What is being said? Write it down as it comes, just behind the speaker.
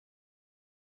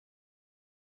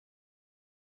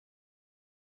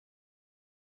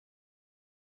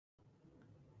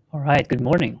All right, good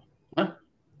morning. Huh?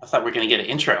 I thought we were going to get an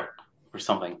intro or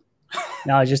something.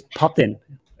 No, I just popped in.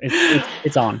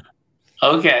 It's on.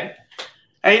 Okay.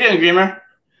 How you doing, Dreamer?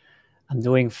 I'm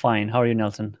doing fine. How are you,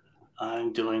 Nelson?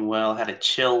 I'm doing well. Had a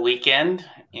chill weekend,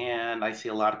 and I see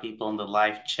a lot of people in the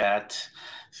live chat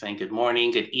saying good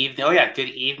morning, good evening. Oh, yeah, good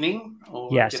evening or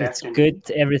Yes, good it's afternoon.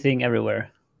 good. Everything, everywhere.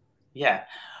 Yeah.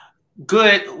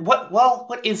 Good.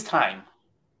 What is time?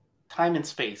 Time and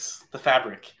space, the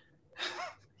fabric.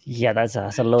 Yeah, that's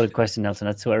a loaded question, Nelson.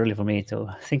 That's too early for me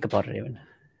to think about it even.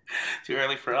 Too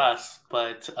early for us,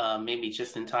 but maybe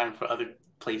just in time for other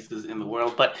places in the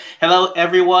world. But hello,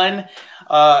 everyone.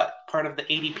 Part of the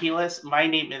ADPList. My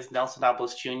name is Nelson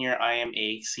Abalos Jr. I am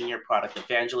a senior product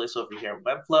evangelist over here at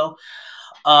Webflow.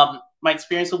 My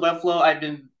experience with Webflow, I've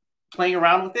been playing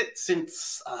around with it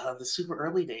since the super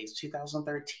early days,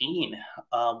 2013,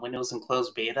 when it was in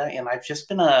closed beta, and I've just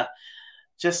been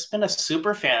a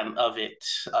super fan of it.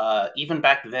 Even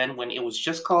back then, when it was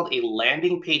just called a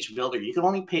landing page builder, you could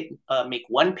only make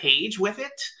one page with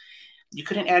it. You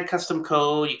couldn't add custom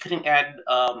code. You couldn't add.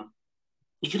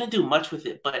 You couldn't do much with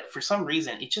it. But for some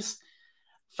reason, it just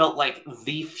felt like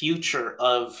the future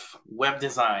of web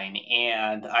design,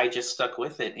 and I just stuck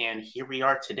with it. And here we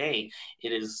are today.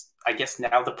 It is, I guess,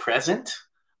 now the present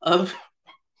of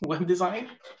web design.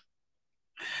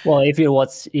 Well, if you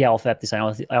watch, of web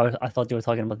design, I thought you were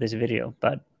talking about this video,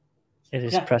 but it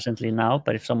is Yeah. presently now.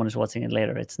 But if someone is watching it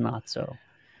later, it's not. So,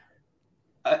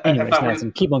 I anyways, thought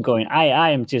Nelson, keep on going. I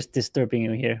am just disturbing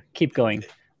you here. Keep going.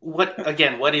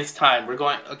 what is time? We're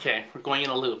going in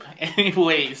a loop.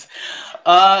 Anyways,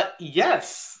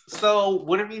 yes. So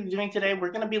what are we doing today? We're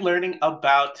going to be learning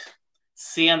about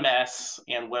CMS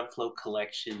and Webflow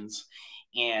collections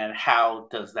and how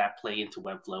does that play into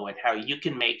Webflow and how you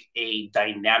can make a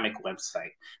dynamic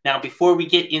website. Now, before we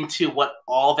get into what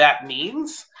all that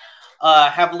means,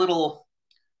 have a little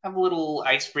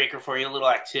icebreaker for you, a little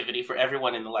activity for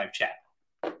everyone in the live chat.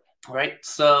 All right.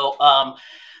 So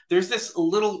there's this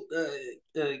little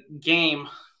game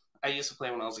I used to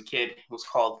play when I was a kid. It was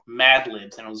called Mad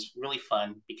Libs, and it was really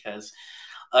fun because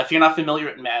if you're not familiar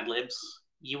with Mad Libs,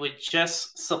 you would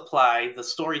just supply the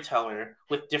storyteller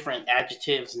with different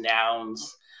adjectives,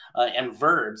 nouns, and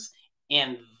verbs,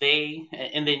 and then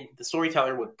the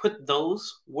storyteller would put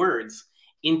those words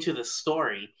into the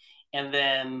story, and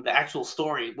then the actual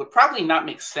story would probably not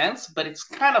make sense, but it's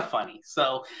kind of funny.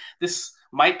 So this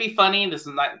might be funny. This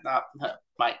might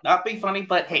not be funny,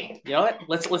 but hey, you know what?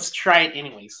 Let's try it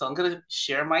anyway. So I'm gonna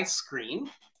share my screen,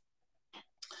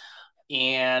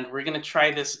 and we're gonna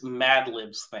try this Mad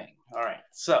Libs thing. All right,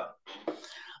 so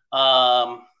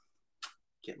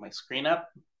get my screen up.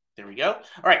 There we go.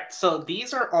 All right, so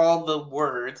these are all the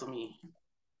words. Let me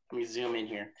zoom in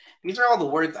here. These are all the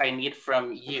words I need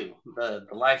from you, the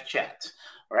live chat.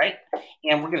 All right,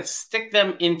 and we're gonna stick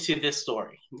them into this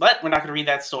story, but we're not gonna read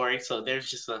that story. So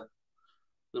there's just a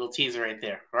little teaser right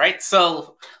there. All right,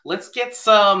 so let's get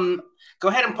some. Go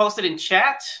ahead and post it in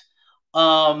chat.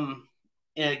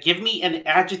 Give me an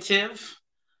adjective.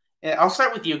 I'll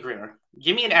start with you, Grimmer.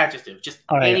 Give me an adjective, just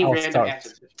All right, any I'll random start.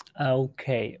 adjective.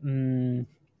 Okay.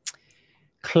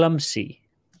 Clumsy.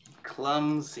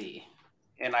 Clumsy,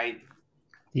 and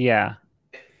Yeah.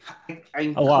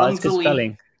 I'm Oh wow, that's good clumsily.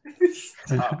 spelling.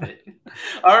 Stop it.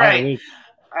 All Hi,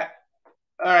 right.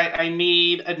 All right. I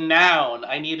need a noun.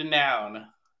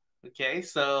 Okay,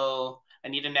 so I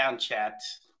need a noun, chat.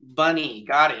 Bunny.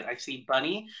 Got it. I see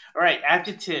bunny. All right.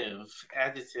 Adjective.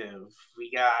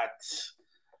 We got.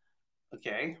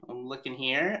 Okay, I'm looking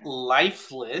here.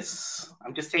 Lifeless.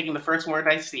 I'm just taking the first word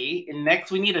I see. And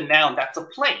next, we need a noun. That's a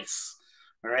place.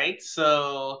 All right.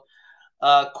 So,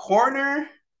 corner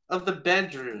of the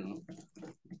bedroom.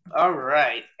 All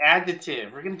right.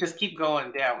 Adjective. We're gonna just keep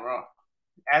going down.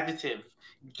 Adjective.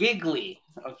 Giggly.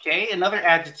 Okay. Another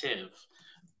adjective.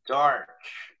 Dark.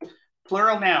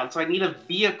 Plural noun. So I need a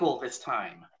vehicle this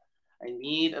time. I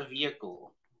need a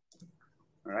vehicle.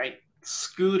 All right.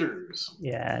 Scooters.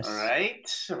 Yes. All right.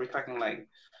 Are we talking like,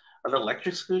 are the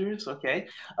electric scooters? Okay.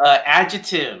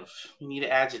 Adjective. We need an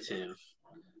adjective.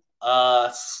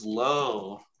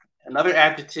 Slow. Another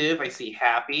adjective. I see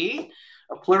happy.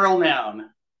 A plural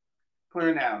noun.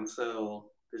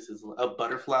 So this is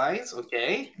butterflies.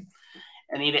 Okay.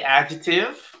 I need an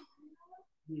adjective.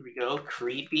 Here we go.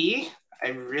 Creepy. I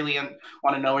really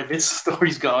want to know where this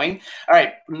story's going. All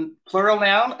right. Plural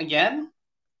noun again.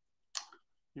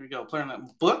 Here we go. Plural noun.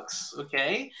 Books.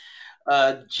 Okay.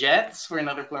 Jets for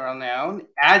another plural noun.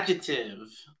 Adjective.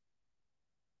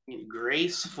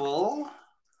 Graceful.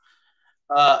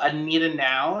 I need a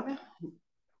noun.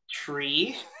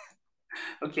 Tree.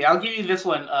 Okay, I'll give you this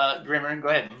one, Grimmer. Go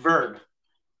ahead. Verb.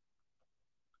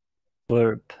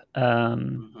 verb.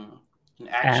 An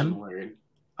action word.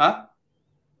 Huh?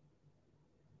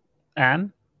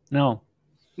 Am? No.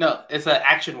 No, it's an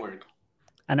action word.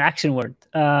 An action word.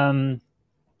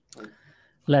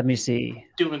 Let me see.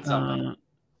 Doing something.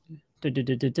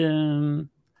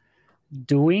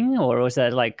 Doing, or was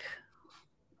that like?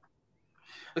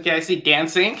 Okay, I see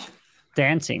dancing.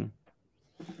 Dancing.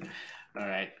 All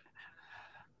right.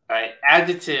 All right.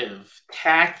 Adjective.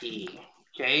 Tacky.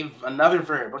 Okay. Another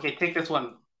verb. Okay, take this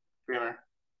one, Dreamer.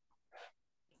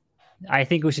 I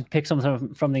think we should pick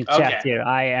something from the chat here.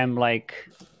 I am like.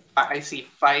 I see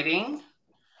fighting.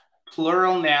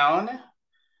 Plural noun.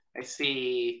 I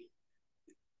see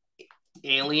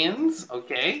aliens.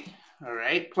 Okay. All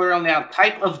right. Plural noun.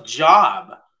 Type of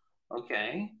job.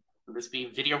 Okay. Would this be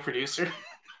video producer?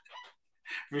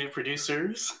 Video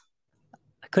producers?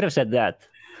 I could have said that.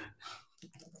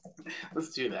 Let's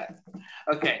do that.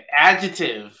 Okay.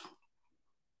 Adjective.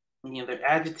 Any other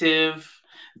adjective?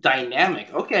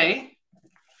 Dynamic. Okay.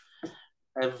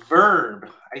 A verb.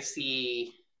 I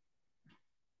see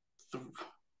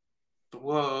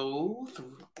throw.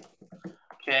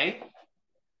 Okay.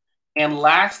 And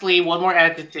lastly, one more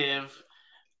adjective.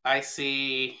 I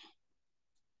see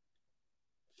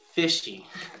fishy.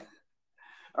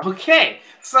 Okay.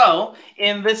 So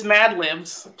in this Mad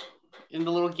Libs, in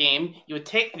the little game, you would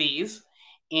take these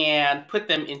and put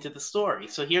them into the story.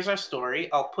 So here's our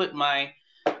story. I'll put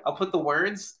the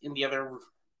words in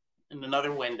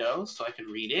another window so I can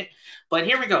read it. But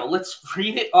here we go. Let's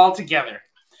read it all together.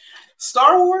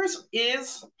 Star Wars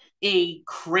is a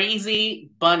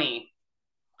crazy bunny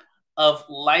of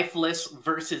lifeless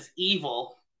versus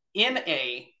evil in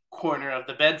a corner of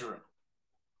the bedroom,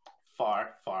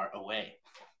 far, far away.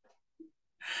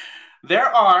 There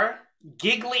are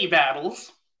giggly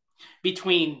battles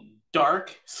between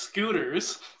dark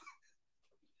scooters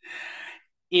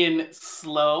in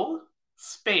slow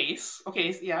space.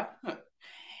 Okay, yeah.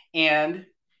 And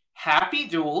happy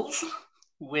duels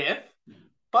with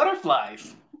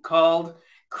butterflies called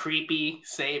creepy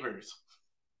sabers.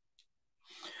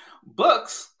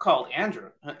 Books called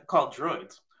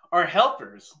droids are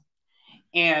helpers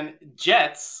and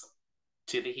jets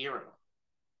to the heroes.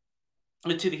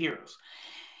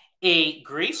 A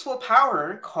graceful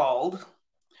power called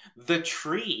the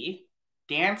tree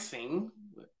dancing.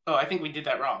 Oh, I think we did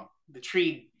that wrong. The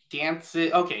tree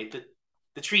dances. Okay,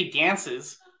 the tree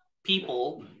dances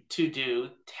people to do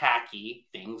tacky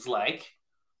things like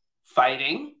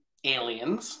fighting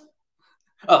aliens.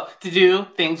 Oh, to do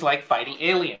things like fighting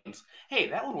aliens. Hey,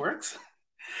 that one works.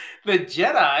 The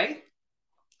Jedi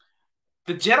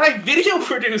video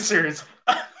producers.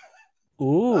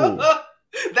 Ooh.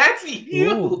 That's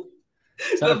you. Ooh.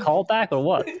 Is that a callback or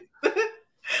what?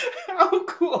 How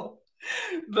cool.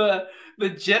 The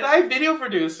Jedi video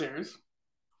producers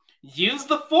use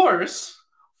the Force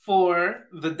for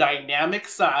the dynamic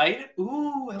side.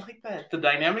 Ooh, I like that. The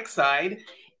dynamic side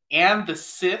and the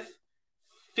Sith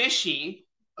fishy.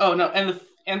 Oh no,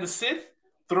 and the Sith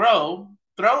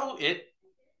throws it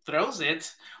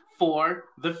for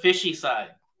the fishy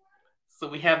side. So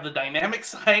we have the dynamic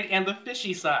side and the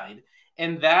fishy side,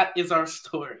 and that is our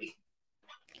story.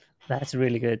 That's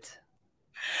really good.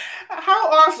 How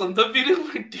awesome! The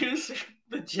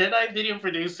Jedi video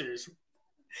producers.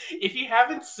 If you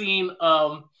haven't seen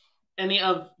any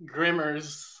of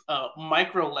Grimmer's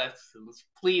micro lessons,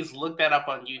 please look that up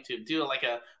on YouTube. Do like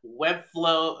a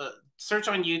Webflow search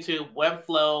on YouTube,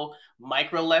 Webflow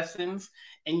micro lessons,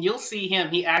 and you'll see him.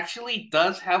 He actually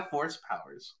does have force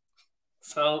powers.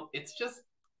 So it's just,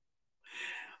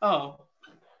 oh,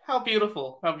 how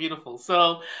beautiful, how beautiful.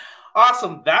 So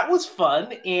awesome. That was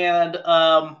fun. And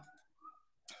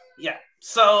yeah,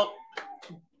 so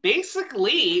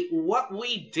basically what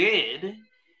we did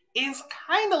is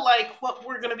kind of like what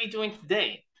we're going to be doing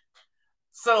today.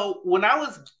 So when I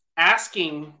was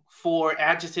asking for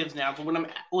adjectives now, when I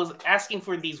was asking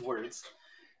for these words,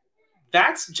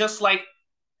 that's just like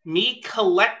me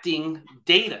collecting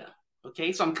data.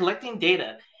 Okay, so I'm collecting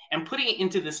data and putting it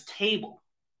into this table.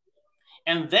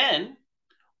 And then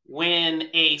when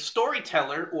a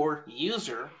storyteller or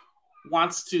user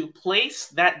wants to place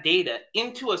that data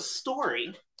into a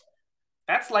story,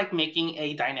 that's like making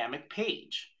a dynamic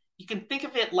page. You can think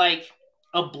of it like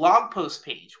a blog post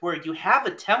page where you have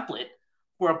a template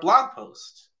for a blog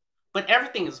post, but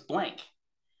everything is blank.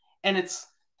 And it's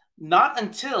not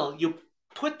until you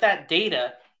put that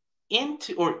data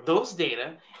into, or those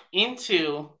data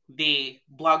into the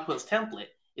blog post template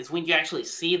is when you actually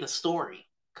see the story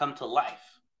come to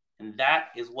life. And that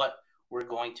is what we're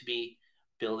going to be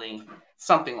building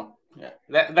something on. Yeah,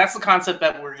 that's the concept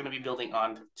that we're going to be building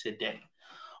on today.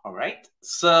 All right.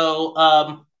 So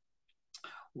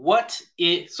so we're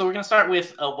going to start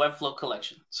with a Webflow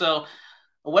collection. So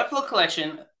a Webflow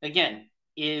collection, again,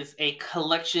 is a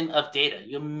collection of data.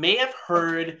 You may have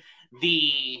heard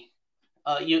the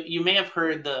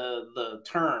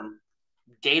term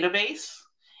database,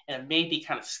 and it may be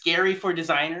kind of scary for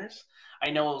designers. I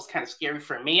know it was kind of scary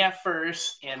for me at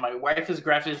first, and my wife is a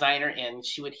graphic designer, and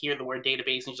she would hear the word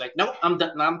database, and she's like, "Nope, I'm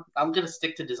done. I'm going to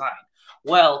stick to design."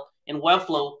 Well, in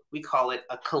Webflow, we call it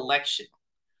a collection,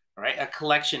 right? A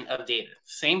collection of data.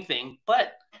 Same thing,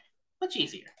 but much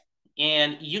easier.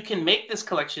 And you can make this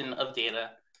collection of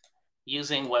data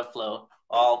using Webflow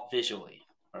all visually,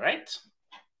 all right?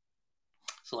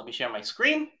 So let me share my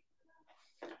screen,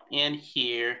 and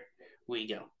here we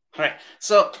go. All right,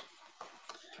 so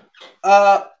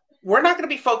we're not going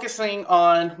to be focusing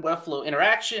on Webflow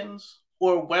interactions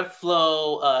or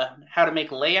Webflow how to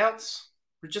make layouts.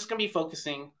 We're just going to be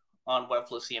focusing on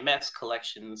Webflow CMS,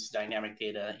 collections, dynamic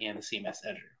data, and the CMS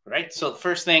editor, right? So the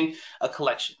first thing, a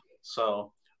collection.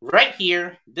 So right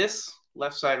here, this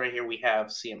left side right here, we have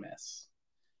CMS.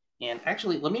 And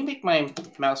actually, let me make my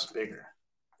mouse bigger.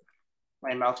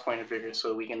 My mouse pointer bigger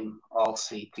so we can all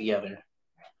see together.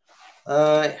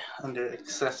 Under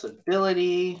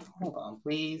accessibility, hold on,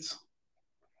 please.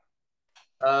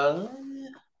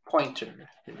 Pointer,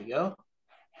 here we go.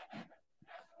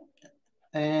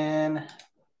 And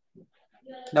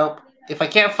nope, if I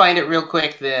can't find it real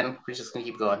quick, then we're just gonna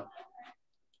keep going.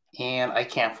 And I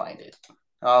can't find it.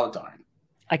 Oh, darn.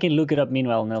 I can look it up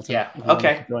meanwhile, Nelson. Yeah,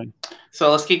 okay.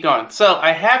 So let's keep going. So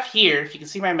I have here, if you can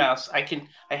see my mouse, I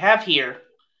have here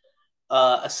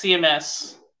a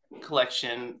CMS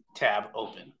collection tab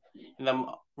open. And then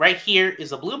right here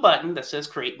is a blue button that says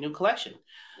create new collection.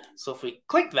 So if we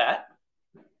click that,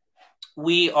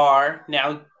 we are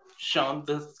now shown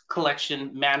the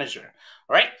collection manager.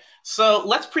 All right. So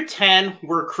let's pretend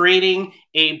we're creating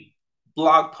a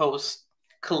blog post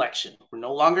collection. We're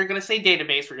no longer going to say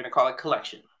database. We're going to call it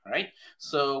collection. All right.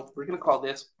 So we're going to call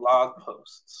this blog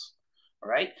posts. All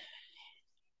right.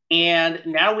 And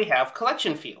now we have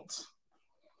collection fields.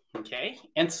 Okay.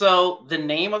 And so the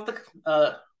name of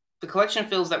the collection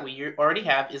fields that we already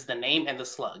have is the name and the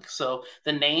slug. So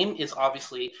the name is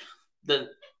obviously the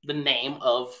name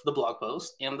of the blog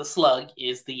post, and the slug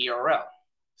is the URL.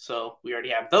 So we already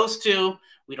have those two.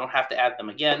 We don't have to add them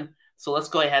again. So let's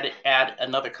go ahead and add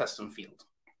another custom field.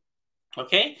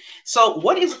 Okay, so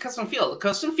what is a custom field? A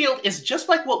custom field is just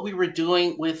like what we were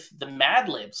doing with the Mad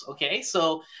Libs. Okay,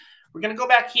 so we're going to go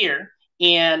back here,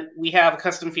 and we have a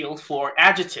custom field for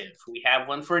adjective. We have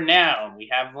one for noun. We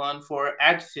have one for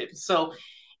adjective. So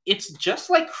it's just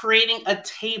like creating a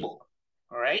table.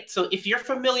 All right. So if you're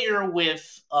familiar with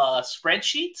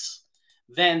spreadsheets,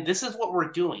 then this is what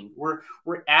we're doing. We're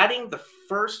adding the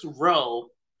first row,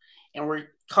 and we're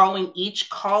calling each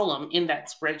column in that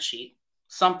spreadsheet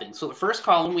something. So the first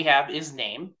column we have is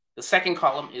name. The second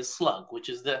column is slug, which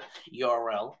is the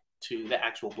URL to the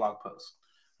actual blog post.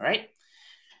 All right.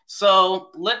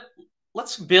 So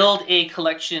let's build a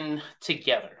collection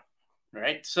together. All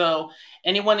right. So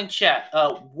anyone in chat,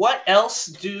 what else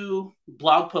do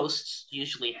blog posts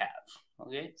usually have?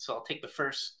 Okay. So I'll take the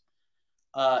first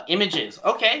images.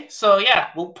 Okay. So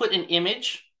yeah, we'll put an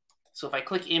image. So if I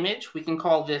click image, we can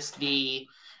call this the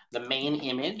main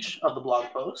image of the blog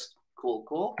post. Cool,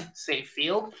 cool. Save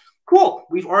field. Cool.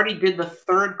 We've already did the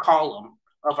third column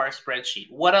of our spreadsheet.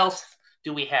 What else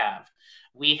do we have?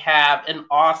 We have an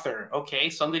author. Okay,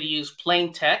 so I'm going to use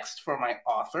plain text for my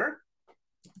author.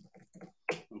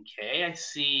 Okay, I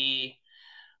see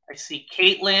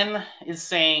Caitlin is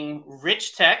saying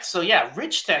rich text. So yeah,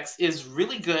 rich text is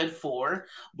really good for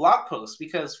blog posts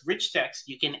because rich text,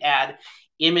 you can add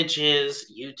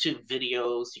images, YouTube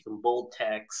videos, you can bold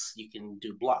text, you can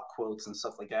do block quotes and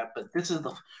stuff like that. But this is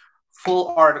the full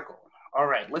article. All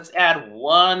right, let's add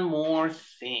one more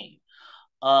thing.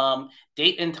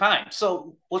 Date and time.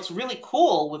 So what's really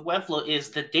cool with Webflow is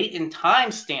the date and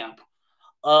time stamp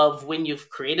of when you've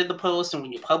created the post and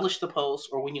when you publish the post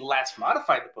or when you last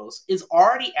modified the post is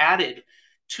already added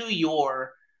to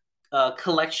your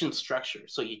collection structure.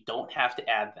 So you don't have to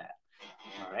add that.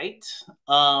 All right.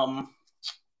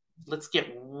 Let's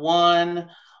get one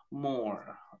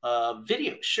more.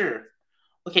 Video, sure.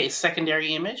 Okay,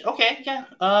 secondary image. Okay, yeah.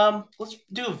 Let's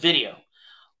do a video.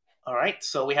 All right,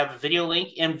 so we have a video link,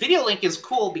 and video link is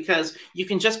cool because you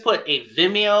can just put a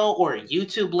Vimeo or a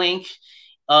YouTube link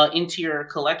into your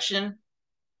collection,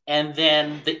 and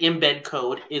then the embed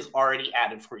code is already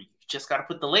added for you. You just got to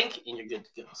put the link, and you're good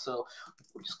to go. So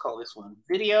we'll just call this one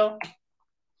video.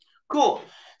 Cool.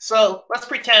 So let's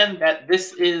pretend that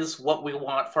this is what we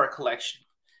want for our collection.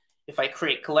 if I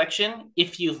create collection,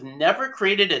 if you've never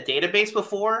created a database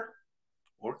before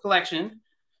or collection,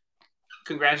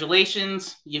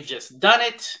 congratulations, you've just done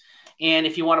it. And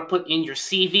if you want to put in your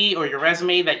CV or your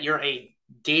resume that you're a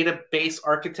database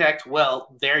architect,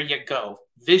 well, there you go.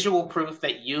 Visual proof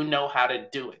that you know how to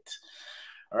do it.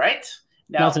 All right.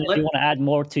 Now, Nelson, if you want to add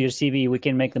more to your CV, we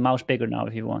can make the mouse bigger now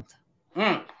if you want.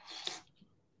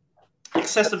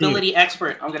 Accessibility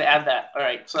expert. I'm going to add that. All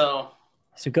right. So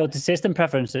go to System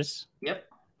Preferences. Yep.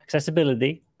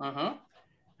 Accessibility.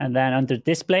 And then under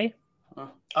Display.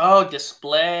 Oh,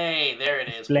 display. There it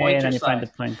is. Display, pointer and then you size. find the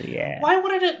pointer. Yeah. Why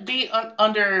would it be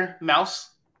under mouse?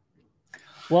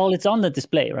 Well, it's on the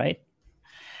display, right?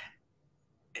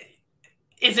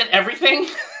 Isn't everything?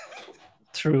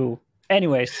 True.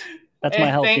 Anyways, that's my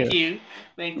help Thank here.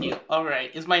 Thank you. All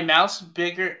right. Is my mouse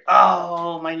bigger?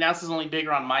 Oh, my mouse is only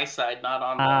bigger on my side, not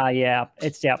on the... yeah.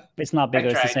 It's not bigger.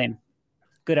 It's the same.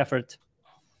 Good effort.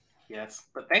 Yes.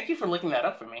 But thank you for looking that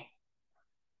up for me.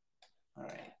 All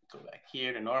right. Go back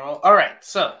here to normal. All right.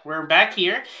 So we're back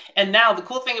here. And now the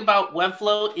cool thing about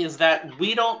Webflow is that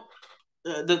we don't...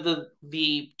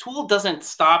 the tool doesn't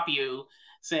stop you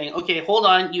saying, okay, hold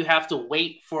on, you have to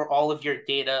wait for all of your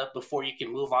data before you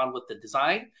can move on with the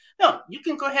design. No, you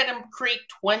can go ahead and create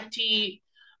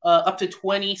up to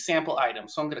 20 sample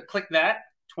items. So I'm going to click that,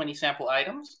 20 sample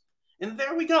items. And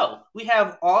there we go. We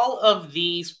have all of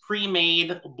these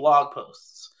pre-made blog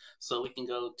posts. So we can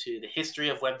go to the history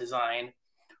of web design.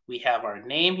 We have our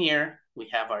name here. We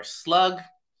have our slug.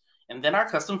 And then our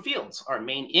custom fields, our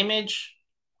main image,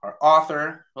 our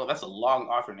author. Oh, that's a long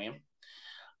author name.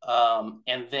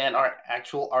 And then our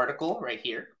actual article right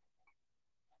here.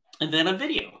 And then a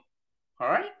video. All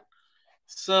right.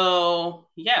 So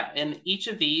yeah, and each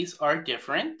of these are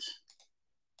different.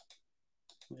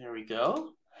 There we go.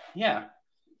 Yeah.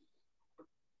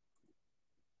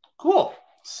 Cool.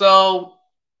 So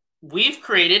we've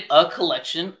created a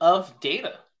collection of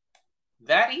data.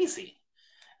 That easy.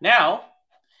 Now,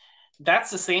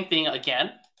 that's the same thing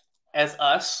again as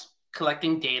us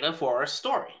collecting data for our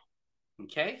story.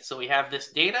 Okay, so we have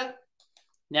this data.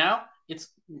 Now it's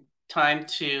time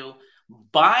to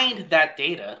bind that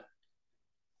data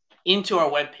into our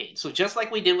web page. So just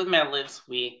like we did with MetaLibs,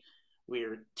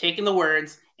 we're taking the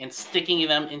words and sticking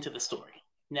them into the story.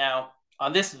 Now,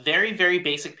 on this very, very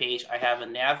basic page, I have a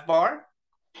nav bar,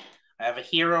 I have a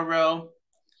hero row,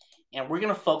 and we're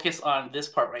going to focus on this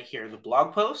part right here, the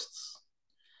blog posts.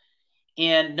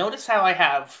 And notice how I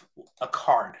have a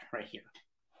card right here.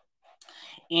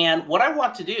 And what I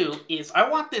want to do is I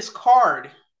want this card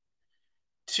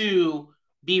to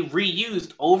be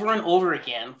reused over and over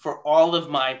again for all of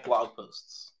my blog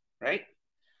posts, right?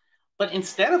 But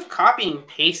instead of copying and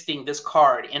pasting this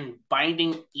card and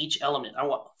binding each element,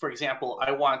 for example, I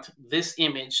want this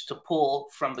image to pull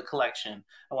from the collection.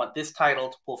 I want this title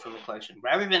to pull from the collection.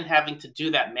 Rather than having to do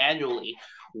that manually,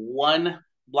 one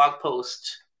blog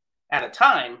post at a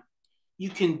time,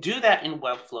 you can do that in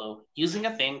Webflow using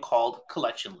a thing called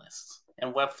collection lists.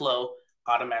 And Webflow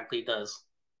automatically does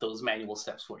those manual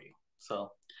steps for you.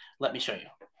 So let me show you.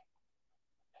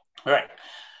 All right.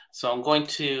 So I'm going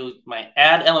to my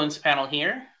Add Elements panel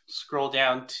here, scroll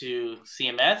down to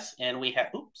CMS, and we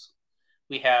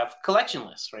have collection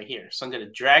lists right here. So I'm going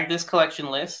to drag this collection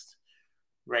list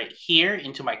right here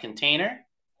into my container.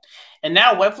 And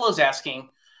now Webflow is asking,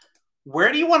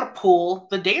 where do you want to pull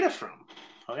the data from?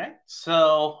 Okay,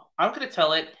 so I'm going to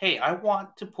tell it, hey, I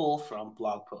want to pull from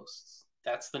blog posts.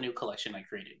 That's the new collection I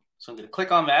created. So I'm going to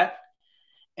click on that,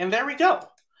 and there we go.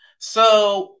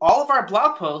 So all of our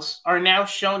blog posts are now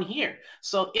shown here.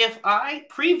 So if I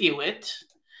preview it,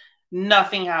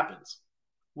 nothing happens.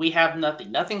 We have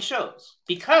nothing. Nothing shows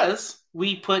because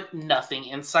we put nothing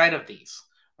inside of these.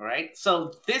 All right.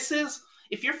 So this is,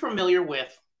 if you're familiar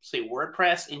with, say,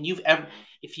 WordPress, and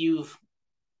if you've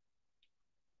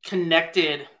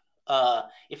connected a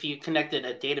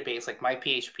database like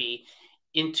MyPHP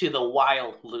into the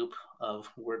while loop of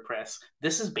WordPress,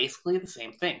 this is basically the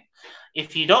same thing.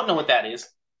 If you don't know what that is,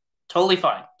 totally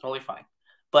fine.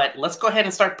 But let's go ahead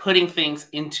and start putting things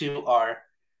into our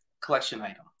collection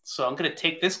item. So I'm going to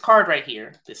take this card right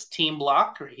here, this team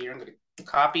block right here. I'm going to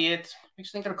copy it.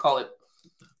 Actually, I'm going to call it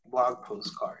blog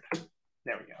post card.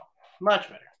 There we go. Much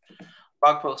better.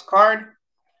 Blog post card.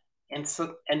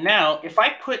 And now, if I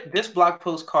put this blog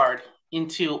post card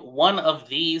into one of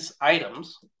these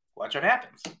items, watch what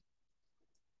happens.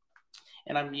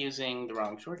 And I'm using the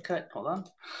wrong shortcut. Hold on.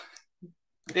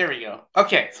 There we go.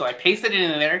 Okay, so I pasted it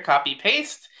in there, copy,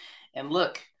 paste, and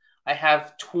look, I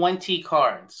have 20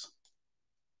 cards.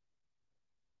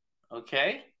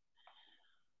 Okay?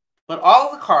 But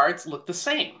all the cards look the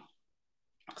same.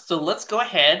 So let's go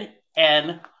ahead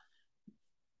and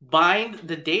bind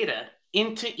the data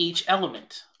into each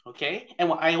element, okay?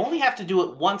 And I only have to do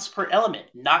it once per element,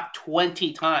 not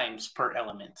 20 times per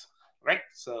element, right?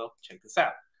 So check this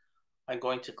out. I'm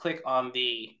going to click on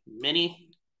the mini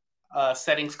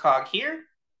settings cog here,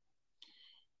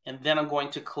 and then I'm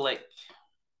going to click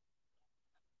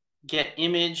get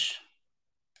image,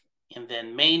 and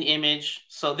then main image.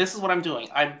 So this is what I'm doing.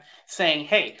 I'm saying,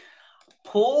 hey,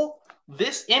 pull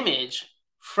this image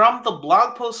from the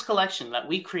blog post collection that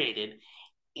we created,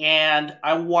 and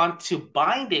I want to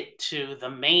bind it to the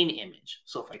main image.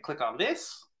 So if I click on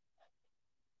this,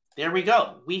 there we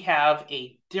go. We have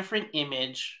a different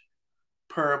image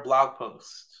per blog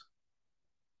post.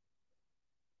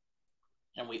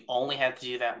 And we only had to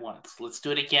do that once. Let's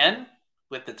do it again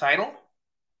with the title.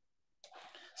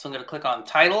 So I'm going to click on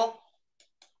title,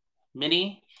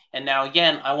 mini, and now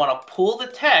again, I want to pull the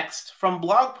text from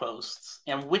blog posts.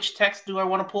 And which text do I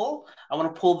want to pull? I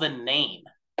want to pull the name.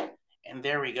 And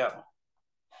there we go.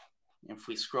 If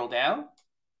we scroll down,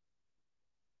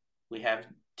 we have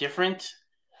different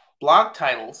blog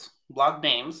titles, blog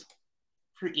names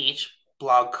for each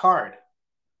blog card.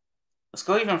 Let's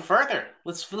go even further.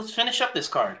 Let's finish up this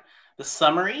card. The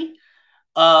summary.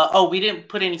 Oh, we didn't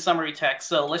put any summary text,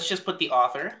 so let's just put the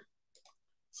author.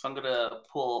 So I'm going to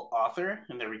pull author,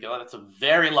 and there we go. That's a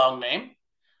very long name.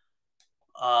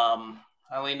 I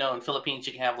only know in Philippines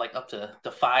you can have like up to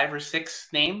 5 or 6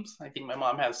 names. I think my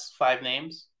mom has 5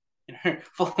 names in her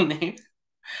full name,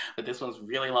 but this one's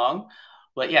really long.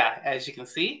 But yeah, as you can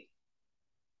see,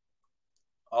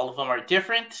 all of them are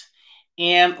different.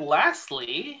 And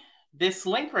lastly, this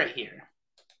link right here.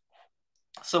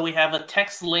 So we have a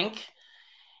text link,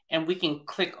 and we can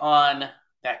click on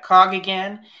that cog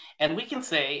again, and we can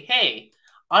say, hey,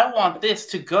 I want this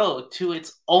to go to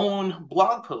its own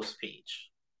blog post page.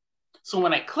 So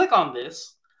when I click on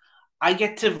this, I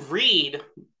get to read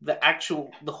the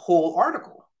whole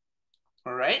article.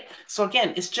 All right. So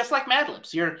again, it's just like Mad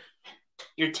Libs. You're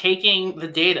taking the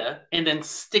data and then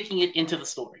sticking it into the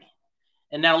story.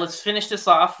 And now let's finish this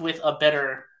off with a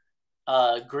better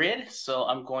grid. So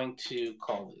I'm going to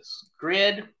call this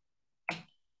grid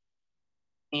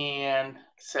and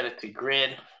set it to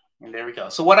grid. And there we go.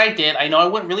 So what I did, I know I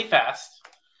went really fast,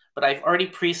 but I've already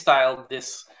pre-styled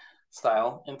this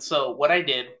style. And so what I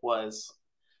did was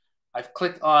I've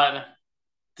clicked on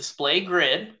display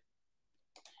grid,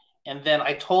 and then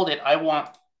I told it I want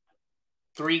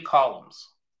 3 columns.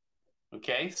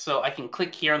 Okay, so I can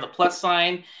click here on the plus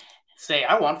sign, say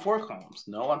I want 4 columns.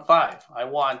 No, I want 5. I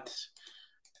want,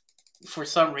 for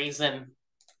some reason,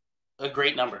 a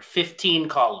great number, 15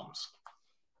 columns.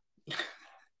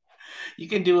 You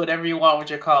can do whatever you want with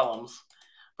your columns,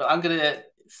 but I'm going to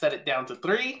set it down to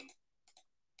 3.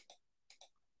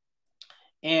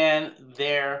 And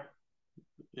there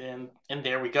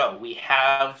we go. We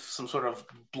have some sort of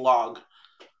blog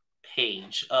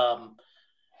page.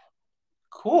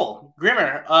 Cool.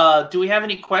 Grimmer, do we have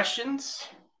any questions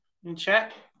in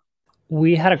chat?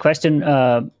 We had a question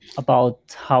about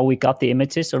how we got the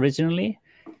images originally.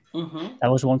 Mm-hmm. That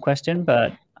was one question,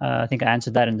 but I think I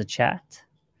answered that in the chat.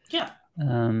 Yeah.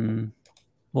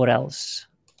 What else?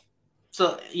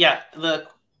 So yeah,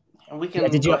 we can.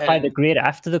 Did you apply the grid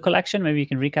after the collection? Maybe you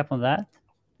can recap on that.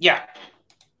 Yeah.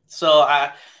 So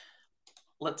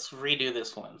let's redo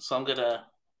this one. So I'm gonna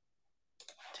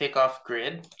take off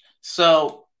grid.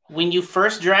 So when you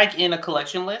first drag in a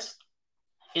collection list,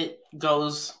 it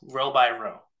goes row by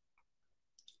row.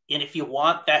 And if you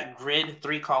want that grid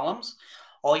 3 columns,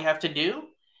 all you have to do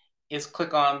is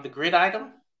click on the grid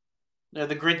item, or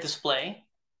the grid display,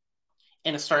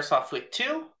 and it starts off with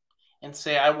 2, and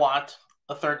say I want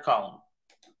a 3rd column.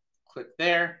 Click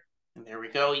there, and there we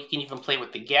go. You can even play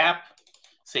with the gap.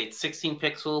 Say it's 16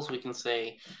 pixels. We can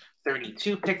say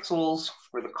 32 pixels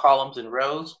for the columns and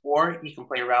rows, or you can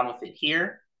play around with it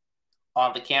here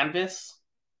on the canvas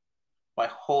by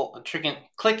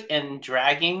click and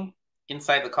dragging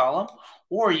inside the column,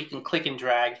 or you can click and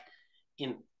drag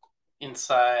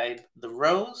inside the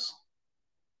rows,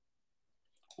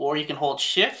 or you can hold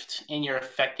shift and you're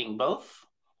affecting both.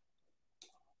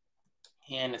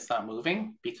 And it's not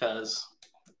moving because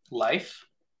life.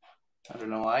 I don't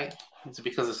know why. It's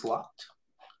because it's locked.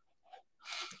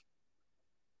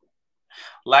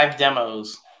 Live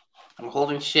demos. I'm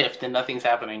holding shift and nothing's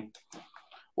happening.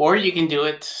 Or you can do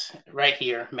it right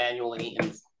here manually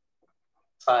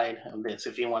inside of this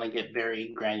if you want to get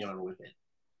very granular with it.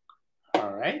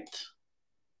 All right.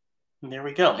 And there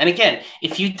we go. And again,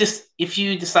 if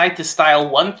you decide to style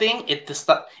one thing,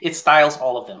 it styles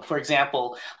all of them. For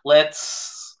example,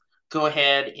 let's go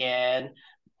ahead and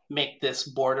make this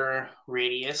border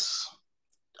radius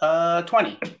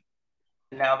 20.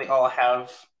 Now they all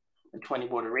have a 20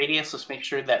 border radius. Let's make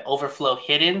sure that overflow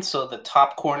hidden, so the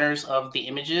top corners of the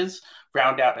images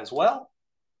round out as well.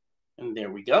 And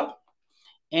there we go.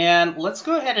 And let's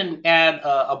go ahead and add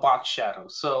a box shadow.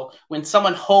 So when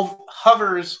someone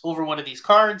hovers over one of these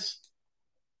cards,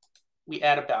 we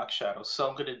add a box shadow. So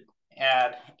I'm going to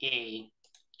add a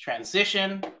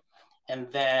transition, and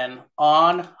then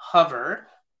on hover,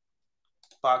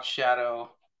 box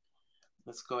shadow.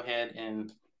 Let's go ahead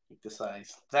and make the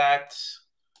size that.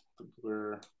 The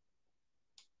blur,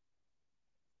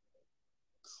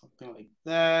 something like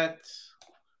that.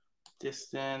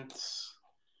 Distance.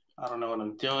 I don't know what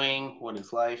I'm doing. What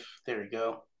is life? There we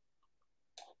go.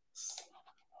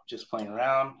 Just playing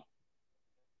around.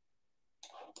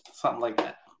 Something like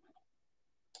that.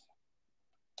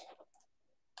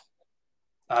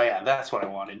 Oh yeah, that's what I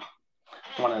wanted.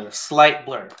 I wanted a slight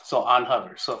blur, so on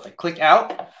hover. So if I click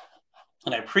out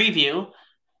and I preview,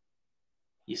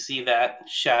 you see that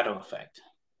shadow effect.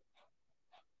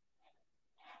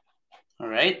 All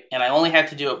right, and I only had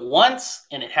to do it once,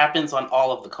 and it happens on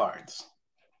all of the cards.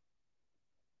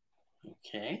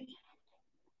 Okay.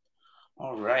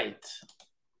 All right.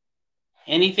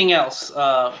 Anything else,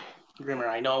 Grimmer?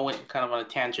 I know I went kind of on a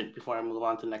tangent before I move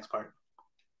on to the next part.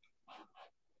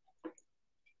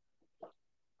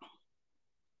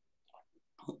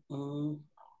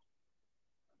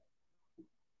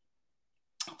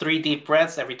 Three deep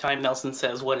breaths every time Nelson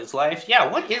says, "What is life?"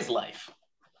 Yeah, what is life?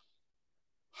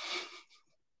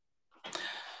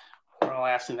 We're all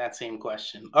asking that same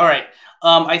question. All right.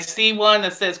 I see one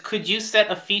that says, "Could you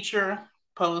set a feature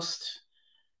post?"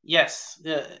 Yes.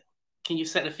 Can you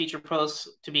set a feature post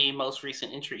to be most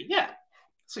recent entry? Yeah,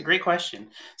 that's a great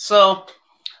question. So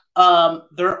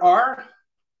there are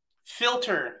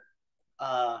filter.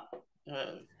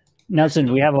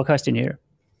 Nelson, we have a question here.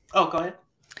 Oh, go ahead.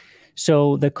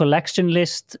 So the collection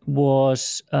list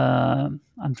was,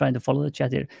 I'm trying to follow the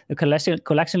chat here. The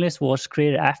collection list was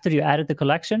created after you added the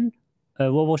collection.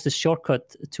 What was the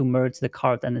shortcut to merge the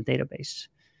card and the database?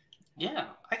 Yeah,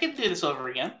 I can do this over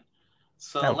again.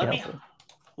 So Okay,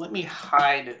 let me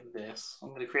hide this. I'm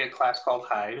going to create a class called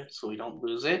hide so we don't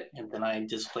lose it. And then I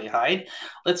display hide.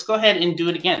 Let's go ahead and do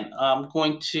it again. I'm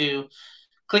going to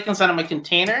click inside of my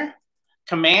container,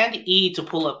 Command E to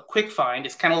pull up quick find.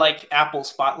 It's kind of like Apple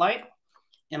Spotlight.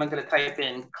 And I'm going to type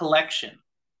in collection.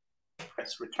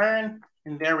 Press return,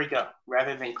 and there we go.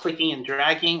 Rather than clicking and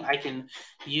dragging, I can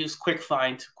use quick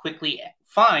find to quickly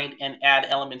find and add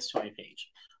elements to my page.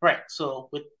 Right, so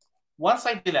once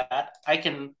I do that, I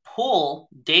can pull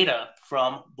data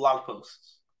from blog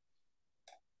posts.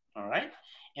 All right,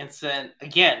 and then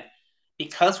again,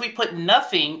 because we put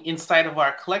nothing inside of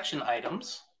our collection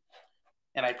items,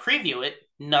 and I preview it,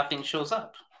 nothing shows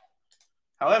up.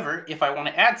 However, if I want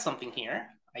to add something here,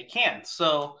 I can.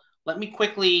 So let me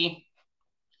quickly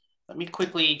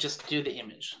just do the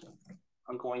image.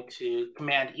 I'm going to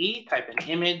Command E, type in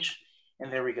image,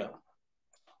 and there we go.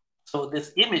 So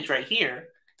this image right here,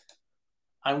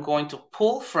 I'm going to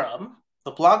pull from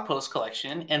the blog post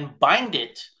collection and bind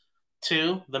it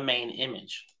to the main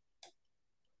image.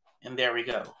 And there we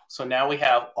go. So now we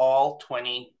have all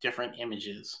 20 different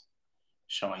images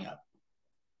showing up.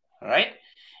 All right.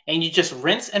 And you just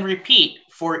rinse and repeat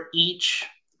for each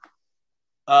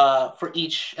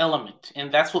element.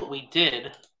 And that's what we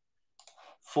did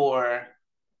for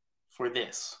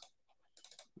this.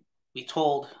 We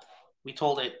told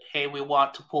it, hey, we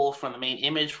want to pull from the main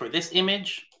image for this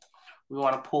image. We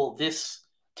want to pull this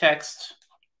text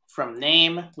from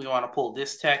name. We want to pull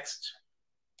this text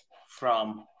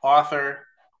from author.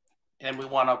 And we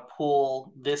want to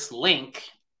pull this link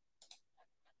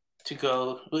to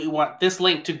go. We want this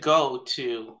link to go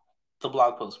to the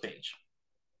blog post page.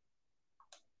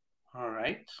 All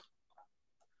right.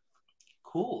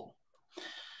 Cool.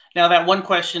 Now that one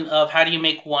question of how do you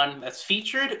make one that's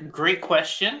featured? Great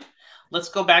question. Let's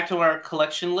go back to our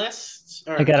collection list.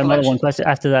 I got another one question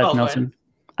after that, Nelson.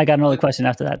 I got another Okay. question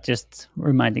after that, just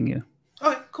reminding you.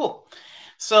 Okay, cool.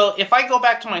 So if I go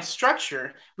back to my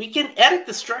structure, we can edit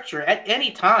the structure at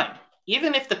any time.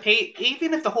 Even if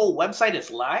the whole website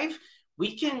is live,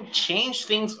 we can change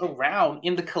things around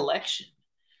in the collection.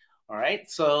 All right.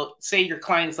 So say your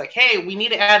client is like, hey, we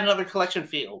need to add another collection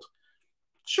field.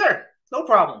 Sure, no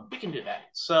problem. We can do that.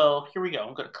 So here we go.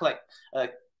 I'm going to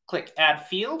click add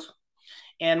field.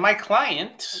 And my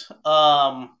client,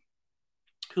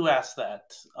 who asked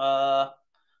that? I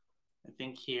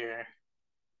think here.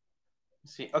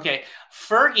 Let's see. Okay,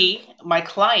 Fergie, my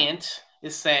client,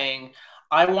 is saying,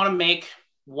 I want to make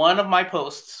one of my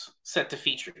posts set to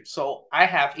featured. So I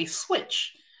have a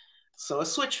switch. So a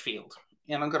switch field.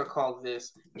 And I'm going to call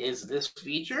this, is this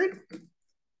featured?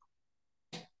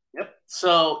 Yep.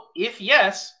 So if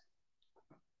yes,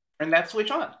 turn that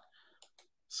switch on.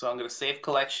 So I'm going to save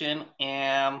collection,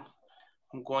 and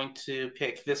I'm going to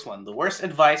pick this one, the worst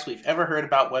advice we've ever heard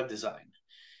about web design.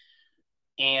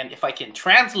 And if I can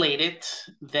translate it,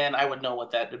 then I would know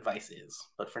what that advice is.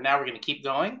 But for now, we're going to keep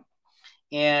going.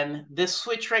 And this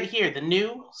switch right here, the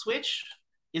new switch,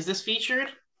 is this featured?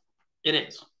 It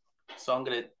is. So I'm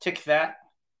going to tick that,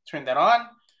 turn that on,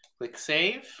 click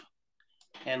save,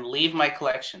 and leave my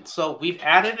collection. So we've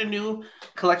added a new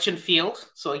collection field.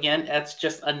 So again, that's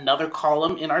just another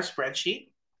column in our spreadsheet.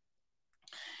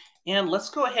 And let's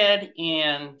go ahead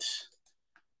and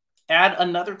add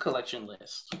another collection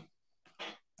list.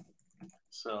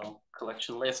 So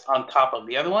collection list on top of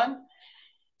the other one.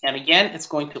 And again, it's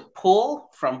going to pull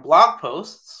from blog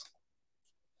posts.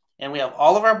 And we have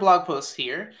all of our blog posts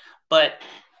here. But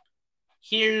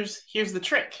here's the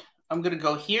trick. I'm going to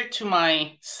go here to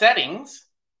my settings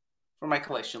for my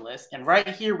collection list. And right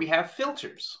here, we have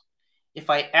filters. If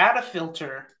I add a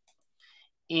filter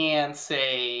and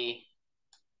say,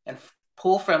 and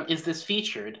pull from, is this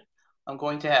featured? I'm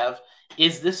going to have,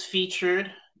 is this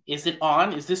featured? Is it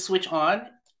on? Is this switch on?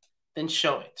 Then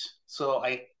show it. So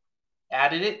I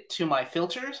added it to my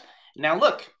filters. Now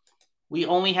look, we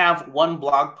only have one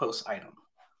blog post item.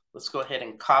 Let's go ahead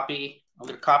and copy. I'm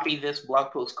going to copy this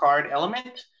blog post card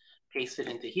element, paste it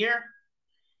into here.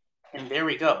 And there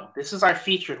we go. This is our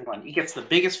featured one. It gets the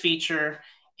biggest feature.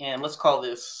 And let's call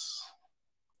this,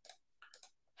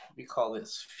 we call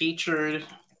this featured.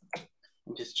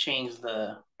 And just change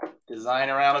the design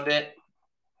around a bit.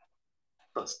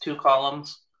 So it's 2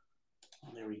 columns.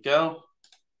 There we go.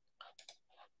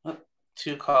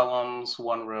 2 columns,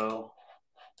 1 row.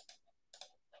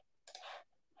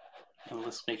 And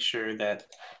let's make sure that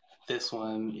this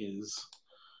one is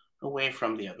away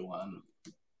from the other one.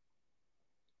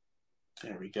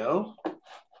 There we go.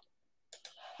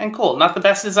 And cool, not the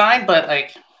best design, but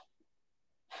like,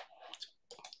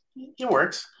 it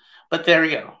works. But there we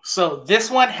go. So this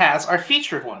one has our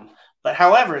featured one. But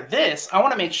however, this, I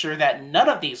want to make sure that none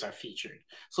of these are featured.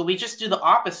 So we just do the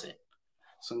opposite.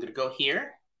 So I'm going to go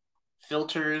here,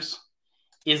 filters.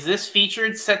 Is this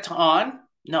featured set to on?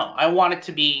 No, I want it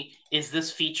to be, is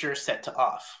this feature set to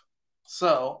off?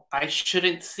 So I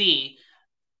shouldn't see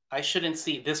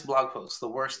this blog post, the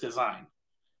worst design.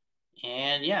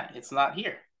 And yeah, it's not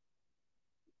here.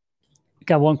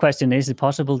 Got one question. Is it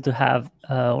possible to have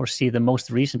or see the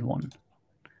most recent one?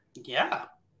 Yeah,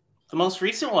 the most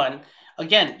recent one.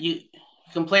 Again, you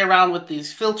can play around with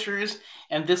these filters,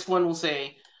 and this one will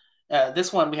say,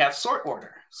 this one we have sort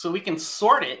order. So we can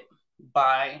sort it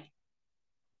by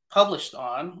published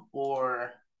on,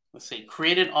 or let's say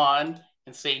created on,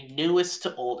 and say newest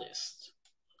to oldest.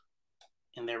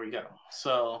 And there we go.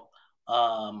 So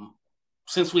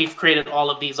since we've created all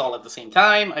of these all at the same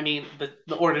time, I mean,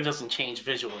 the order doesn't change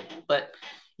visually, but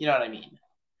you know what I mean.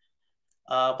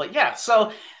 But yeah,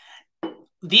 so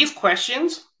these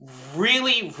questions,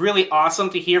 really, really awesome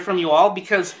to hear from you all,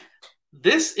 because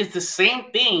this is the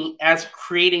same thing as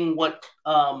creating what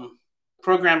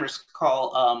programmers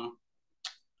call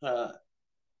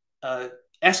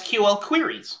SQL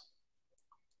queries.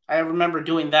 I remember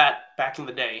doing that back in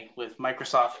the day with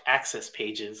Microsoft Access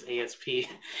Pages, ASP,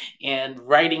 and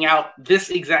writing out this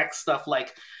exact stuff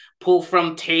like pull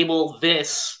from table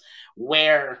this,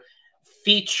 where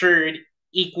featured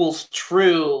equals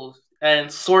true, and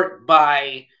sort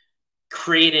by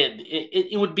created.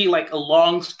 It would be like a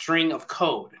long string of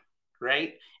code,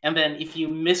 right? And then if you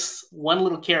miss one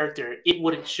little character, it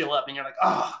wouldn't show up, and you're like,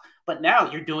 oh, but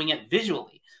now you're doing it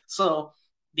visually. So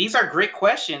these are great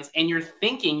questions, and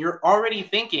you're already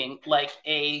thinking like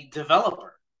a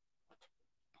developer.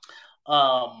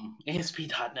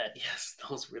 ASP.NET, yes,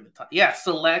 those were the time. Yeah,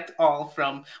 select all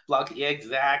from blog. Yeah,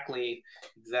 exactly.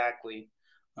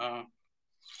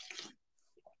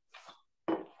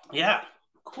 Yeah,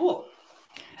 cool.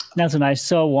 That's nice. I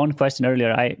saw one question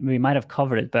earlier. We might have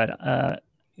covered it, but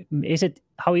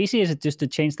how easy is it just to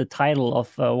change the title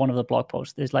of one of the blog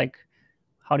posts? It's like,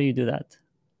 how do you do that?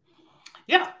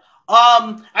 Yeah.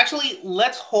 Actually,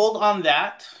 let's hold on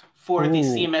that for the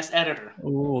CMS editor.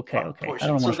 Ooh, okay. Portion. I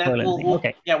don't want to spoil anything.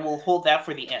 Okay. Yeah, we'll hold that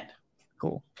for the end.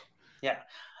 Cool. Yeah.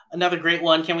 Another great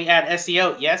one. Can we add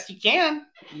SEO? Yes, you can.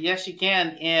 Yes, you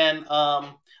can. And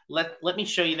let me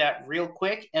show you that real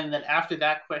quick. And then after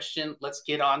that question, let's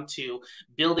get on to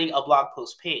building a blog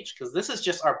post page, because this is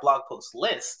just our blog post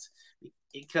list.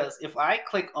 Because if I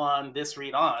click on this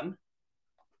read on,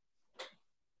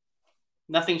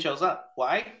 nothing shows up.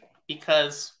 Why?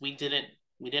 because we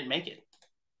didn't make it.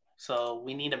 So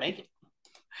we need to make it.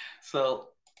 So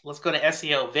let's go to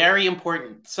SEO. Very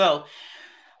important. So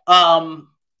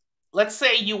let's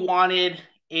say you wanted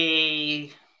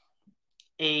a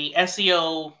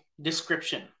SEO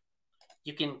description.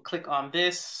 You can click on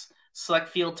this, select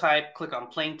field type, click on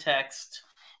plain text,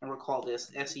 and we'll call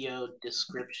this SEO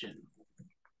description.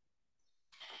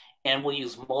 And we'll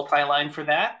use multi-line for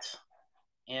that,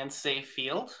 and save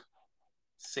field,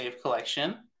 save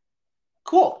collection.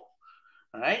 Cool.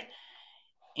 All right.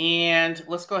 And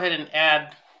let's go ahead and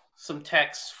add some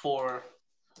text for,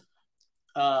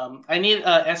 I need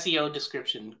a SEO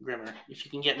description, Grimmer, if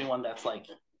you can get me one that's like.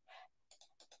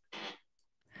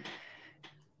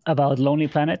 About Lonely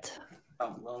Planet.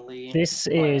 Lonely This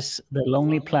Planet. is the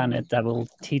Lonely Planet that will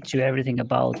teach you everything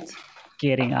about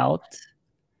getting out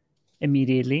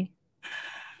immediately.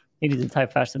 You need to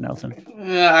type faster, Nelson.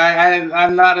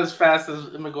 I'm not as fast as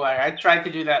McGuire. I tried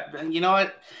to do that. And you know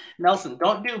what, Nelson,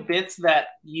 don't do bits that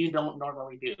you don't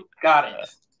normally do. Got it.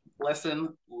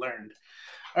 Lesson learned.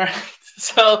 All right.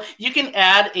 So you can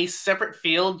add a separate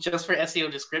field just for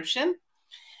SEO description.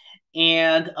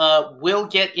 And we'll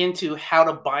get into how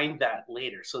to bind that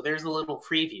later. So there's a little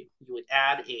preview. You would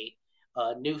add a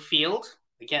new field.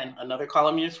 Again, another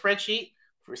column in your spreadsheet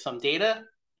for some data.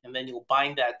 And then you'll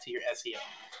bind that to your SEO.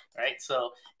 Right?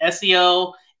 So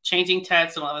SEO, changing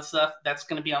text and all that stuff, that's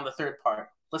going to be on the third part.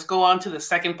 Let's go on to the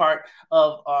second part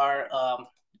of our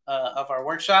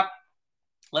workshop.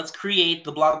 Let's create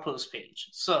the blog post page.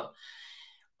 So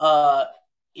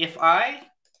if I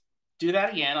do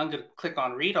that again, I'm going to click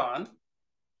on read on.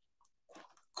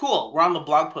 Cool, we're on the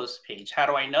blog post page. How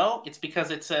do I know? It's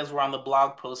because it says we're on the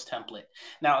blog post template.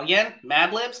 Now again,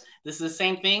 Mad Libs, this is the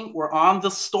same thing. We're on the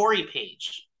story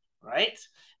page, right?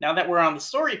 Now that we're on the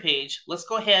story page, let's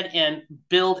go ahead and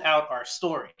build out our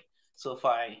story. So if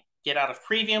I get out of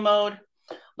preview mode,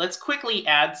 let's quickly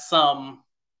add some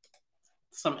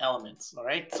elements, all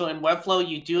right? So in Webflow,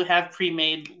 you do have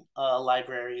pre-made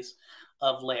libraries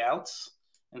of layouts.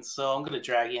 And so I'm going to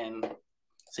drag in,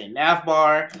 say,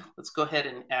 navbar. Let's go ahead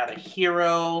and add a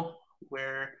hero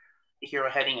where the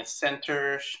hero heading is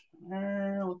center.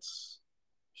 Let's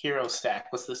hero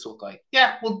stack. What's this look like?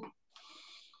 Yeah, we'll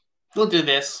do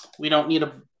this. We don't need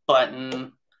a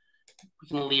button. We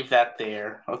can leave that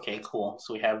there. Okay, cool.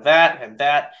 So we have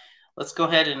that. Let's go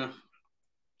ahead and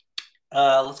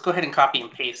copy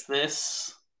and paste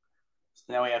this. So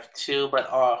now we have two, but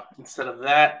instead of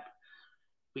that,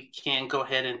 we can go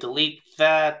ahead and delete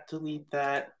that.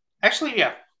 Actually,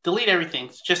 yeah, delete everything.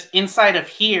 It's just inside of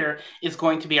here is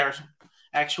going to be our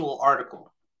actual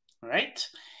article. All right.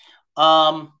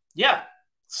 Yeah.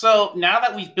 So now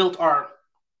that we've built our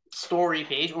story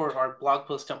page or our blog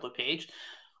post template page,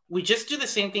 we just do the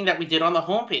same thing that we did on the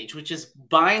home page, which is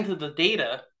bind the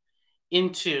data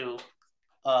into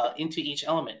each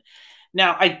element.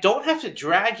 Now, I don't have to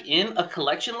drag in a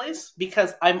collection list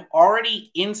because I'm already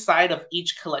inside of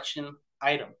each collection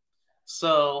item.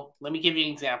 So let me give you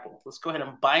an example. Let's go ahead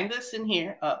and bind this in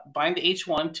here, bind the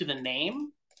H1 to the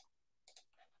name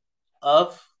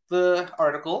of the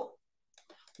article.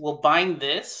 We'll bind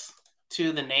this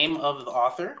to the name of the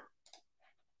author.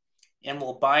 And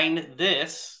we'll bind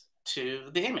this to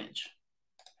the image.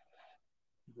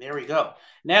 There we go.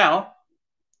 Now,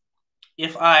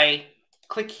 if I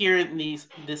click here in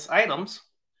this items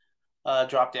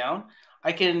drop down,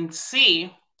 I can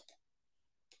see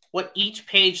what each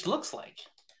page looks like.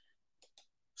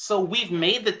 So we've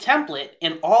made the template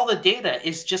and all the data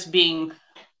is just being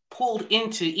pulled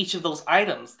into each of those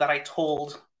items that I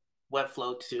told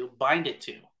Webflow to bind it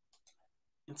to.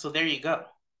 And so there you go.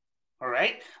 All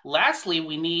right. Lastly,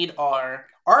 we need our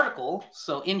article.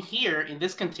 So in here, in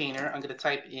this container, I'm going to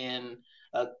type in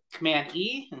Command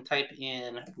E and type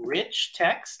in rich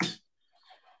text.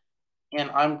 And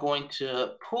I'm going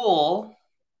to pull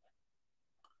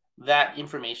that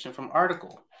information from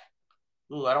article.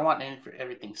 Ooh, I don't want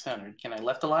everything centered. Can I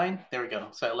left align? There we go.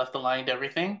 So I left aligned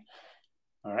everything.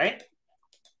 All right.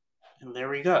 And there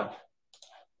we go.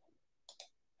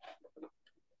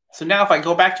 So now if I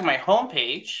go back to my home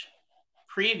page,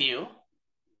 preview,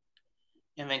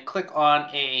 and then click on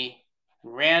a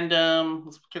random,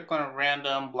 let's click on a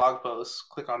random blog post,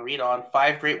 click on read on,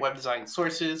 5 great web design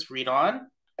sources, read on.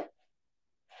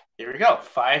 There we go,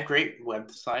 5 great web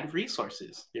design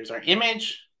resources. There's our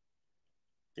image,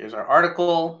 there's our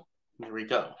article, there we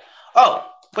go. Oh,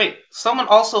 wait, someone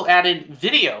also added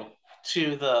video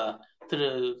to the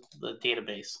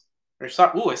database. Or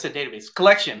sorry, ooh, I said database,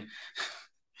 collection.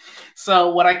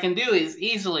 So what I can do is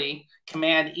easily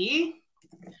Command E,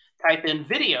 type in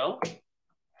video,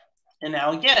 and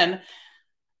now again,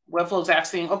 Webflow's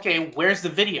asking, okay, where's the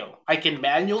video? I can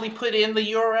manually put in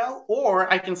the URL,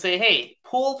 or I can say, hey,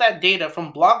 pull that data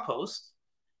from blog post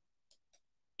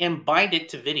and bind it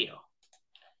to video.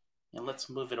 And let's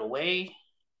move it away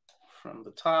from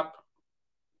the top,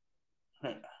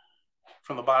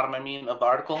 from the bottom, I mean, of the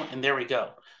article. And there we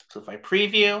go. So if I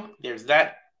preview, there's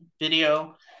that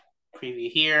video. Preview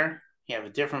here, you have a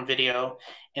different video.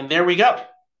 And there we go.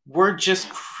 We're just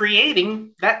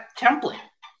creating that template.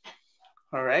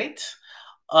 All right.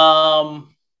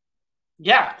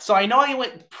 Yeah, so I know I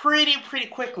went pretty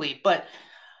quickly, but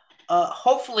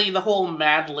hopefully the whole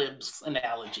Mad Libs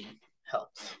analogy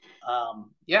helps.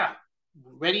 Yeah,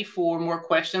 ready for more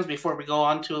questions before we go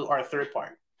on to our third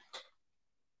part.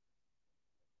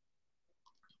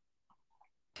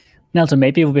 Nelson,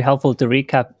 maybe it would be helpful to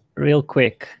recap real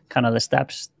quick kind of the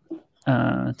steps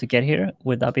to get here.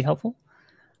 Would that be helpful?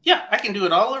 Yeah, I can do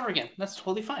it all over again. That's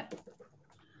totally fine.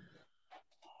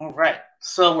 All right,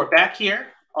 so we're back here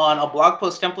on a blog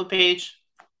post template page,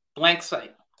 blank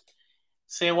site.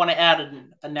 Say I want to add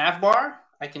a nav bar.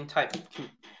 I can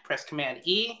press Command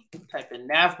E, type in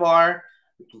nav bar.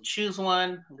 We can choose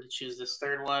one. I'm going to choose this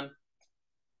third one.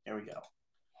 There we go.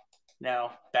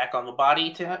 Now back on the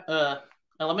body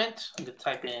element, I'm going to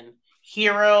type in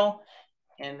hero,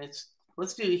 and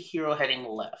let's do hero heading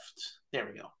left. There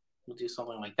we go. We'll do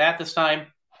something like that this time.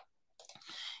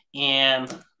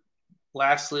 And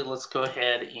lastly, let's go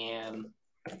ahead and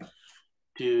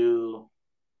do,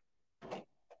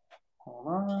 hold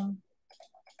on.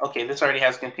 Okay, this already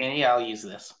has container. Yeah, I'll use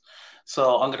this.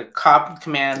 So I'm going to copy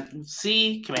Command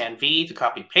C, Command V to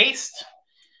copy paste.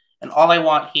 And all I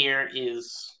want here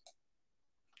is,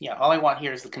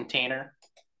 the container.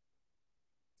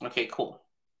 Okay, cool.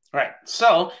 All right,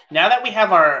 so now that we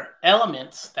have our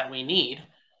elements that we need,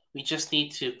 we just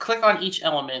need to click on each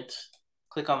element,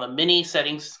 click on the mini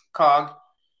settings cog,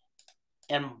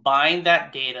 and bind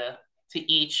that data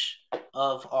to each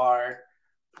of our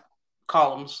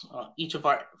columns, each of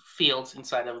our fields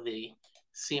inside of the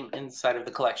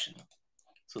collection.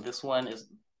 So this one is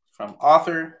from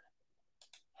author.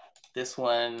 This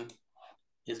one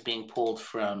is being pulled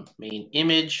from main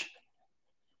image.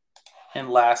 And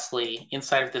lastly,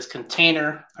 inside of this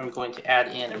container, I'm going to add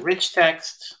in a rich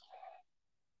text.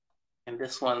 And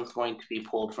this one's going to be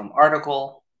pulled from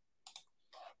article.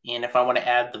 And if I want to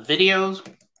add the videos,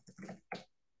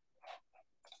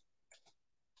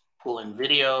 pull in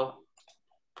video,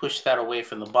 push that away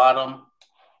from the bottom.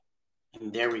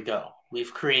 And there we go.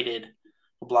 We've created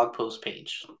a blog post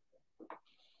page.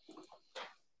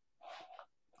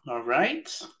 All right.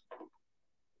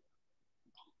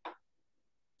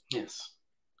 Yes.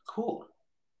 Cool.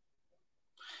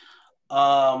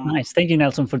 Nice. Thank you,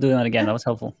 Nelson, for doing that again. That was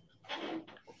helpful.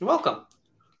 You're welcome.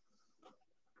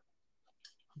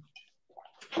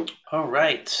 All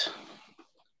right.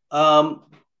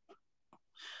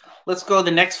 Let's go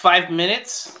the next 5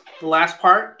 minutes, the last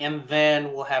part, and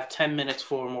then we'll have 10 minutes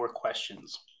for more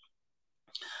questions.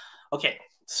 Okay,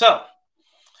 so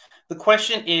the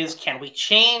question is, can we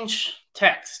change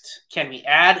text? Can we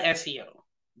add SEO?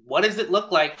 What does it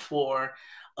look like for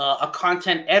a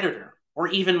content editor or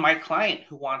even my client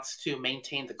who wants to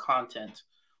maintain the content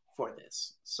for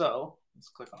this? So let's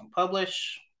click on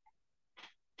publish.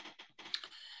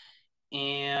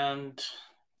 And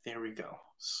there we go.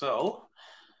 So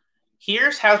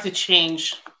here's how to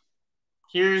change.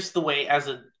 Here's the way as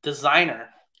a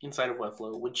designer inside of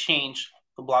Webflow would change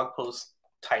the blog post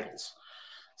titles.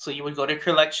 So you would go to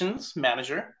Collections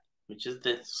Manager, which is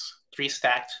this 3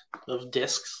 stacked of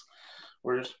discs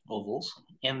or ovals,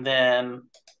 and then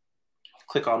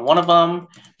click on one of them,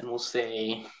 and we'll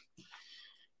say,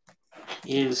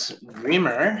 is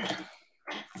Dreamer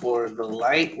for the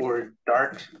light or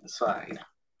dark side?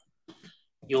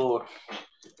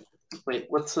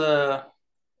 What's a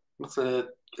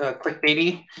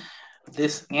clickbaity?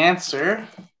 This answer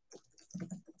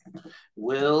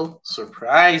will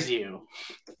surprise you.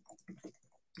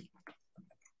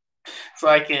 So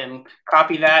I can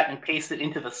copy that and paste it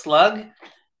into the slug,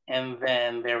 and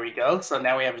then there we go. So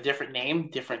now we have a different name,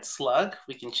 different slug.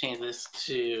 We can change this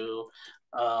to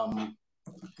the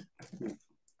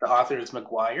author is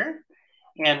McGuire,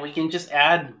 and we can just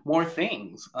add more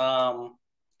things. Let's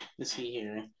see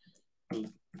here.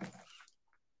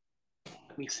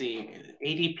 Let me see,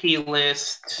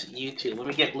 ADPList YouTube. Let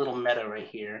me get a little meta right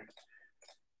here.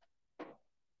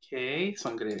 Okay,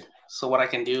 so what I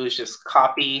can do is just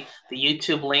copy the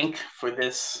YouTube link for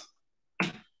this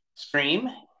stream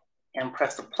and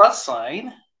press the plus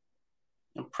sign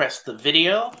and press the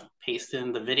video, paste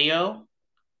in the video,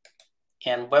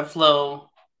 and Webflow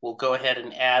will go ahead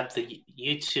and add the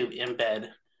YouTube embed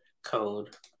code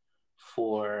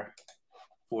for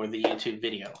the YouTube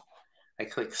video. I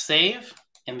click save,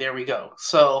 and there we go.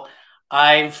 So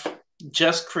I've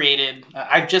just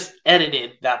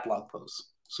edited that blog post.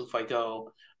 So if I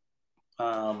go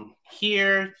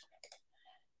here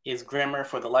is grammar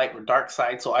for the light or dark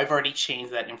side. So I've already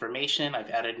changed that information. I've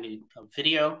added a new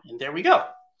video, and there we go.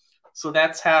 So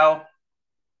that's how,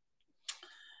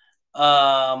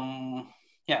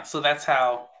 so that's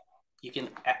how you can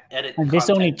edit and this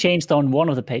only changed on one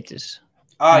of the pages.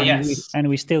 Oh, yes. And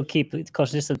we still keep it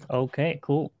consistent. Okay,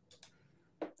 cool.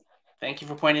 Thank you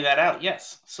for pointing that out.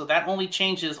 Yes. So that only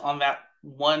changes on that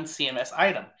one CMS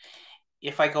item.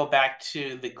 If I go back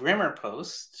to the grammar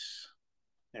post,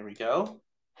 there we go.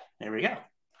 There we go.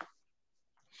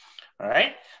 All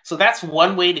right. So that's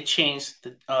one way to change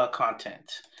the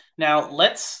content. Now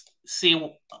let's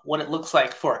see what it looks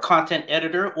like for a content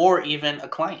editor or even a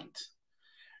client.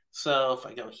 So if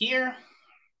I go here,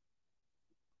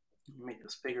 make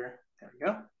this bigger. There we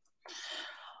go.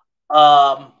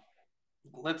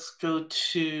 Let's go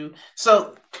to,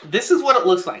 so this is what it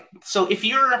looks like. So if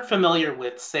you're familiar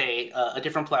with, say, a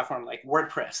different platform like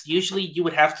WordPress, usually you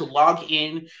would have to log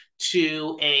in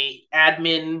to a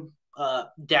admin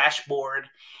dashboard,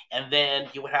 and then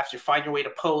you would have to find your way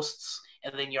to posts,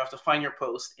 and then you have to find your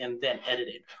post and then edit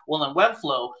it. Well, in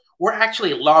Webflow, we're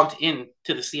actually logged in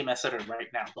to the CMS editor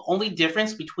right now. The only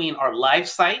difference between our live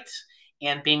site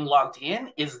and being logged in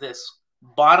is this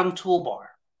bottom toolbar.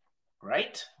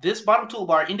 Right? This bottom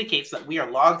toolbar indicates that we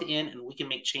are logged in and we can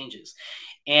make changes.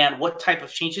 And what type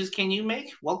of changes can you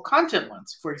make? Well, content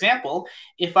ones. For example,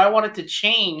 if I wanted to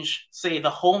change, say,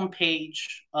 the home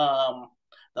page, the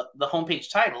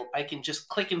homepage title, I can just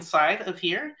click inside of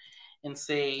here and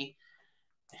say,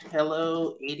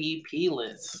 hello,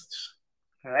 ADPList,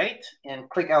 right? And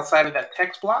click outside of that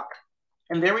text block.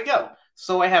 And there we go.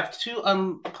 So I have two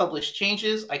unpublished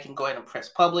changes. I can go ahead and press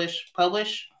publish,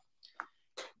 publish.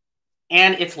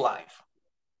 And it's live.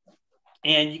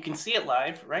 And you can see it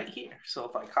live right here. So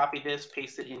if I copy this,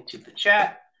 paste it into the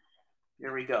chat,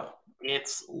 there we go.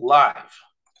 It's live.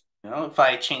 You know, if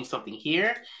I change something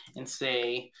here and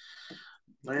say,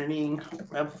 learning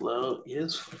Webflow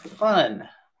is fun,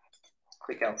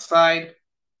 click outside,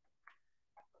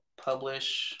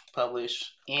 publish,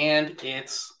 publish, and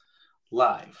it's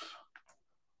live.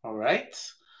 All right.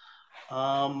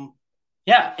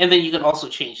 Yeah, and then you can also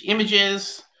change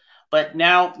images. But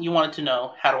now you wanted to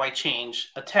know, how do I change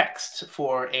a text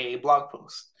for a blog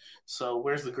post? So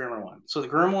where's the grammar one? So the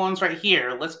grammar one's right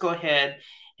here. Let's go ahead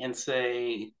and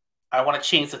say, I want to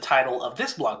change the title of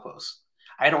this blog post.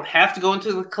 I don't have to go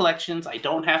into the collections. I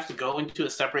don't have to go into a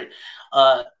separate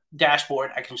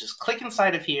dashboard. I can just click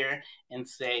inside of here and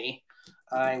say,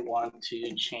 I want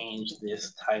to change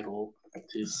this title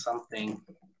to something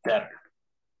better,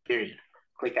 period.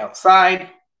 Click outside,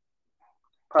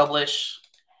 publish,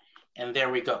 and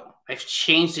there we go. I've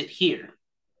changed it here.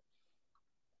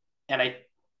 And I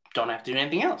don't have to do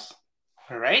anything else.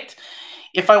 All right.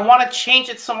 If I want to change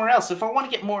it somewhere else, if I want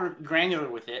to get more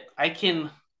granular with it, I can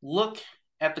look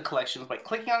at the collections by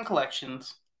clicking on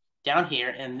collections down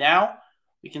here. And now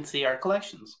we can see our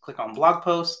collections. Click on blog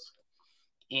posts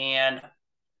and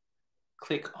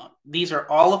click on, these are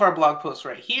all of our blog posts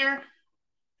right here.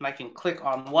 And I can click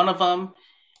on one of them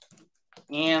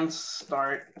and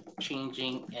start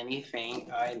changing anything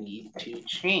I need to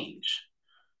change.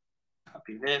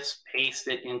 Copy this, paste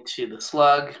it into the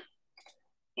slug,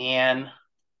 and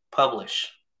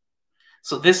publish.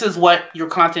 So this is what your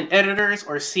content editors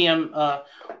or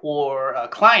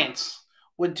clients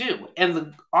would do. And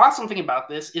the awesome thing about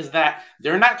this is that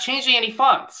they're not changing any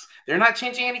fonts. They're not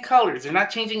changing any colors. They're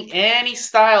not changing any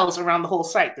styles around the whole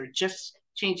site. They're just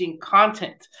changing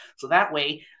content. So that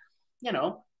way, you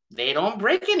know, they don't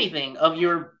break anything of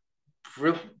your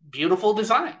beautiful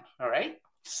design. All right.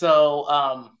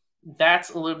 So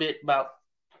that's a little bit about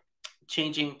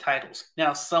changing titles.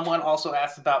 Now, someone also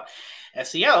asked about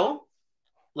SEO.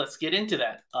 Let's get into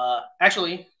that.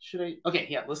 Actually, should I? Okay,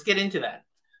 yeah, let's get into that.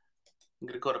 I'm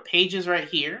going to go to pages right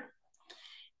here.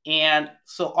 And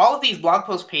so all of these blog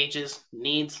post pages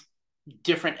needs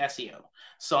different SEO.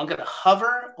 So I'm going to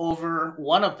hover over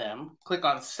one of them, click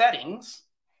on settings.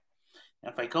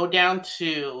 And if I go down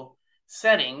to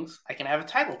settings, I can have a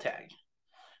title tag.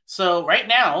 So right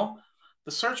now,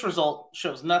 the search result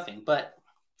shows nothing, but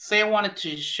say I wanted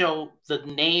to show the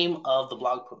name of the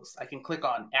blog post. I can click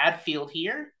on add field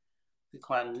here, click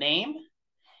on name,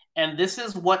 and this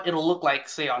is what it'll look like,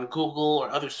 say on Google or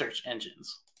other search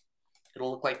engines. It'll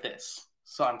look like this.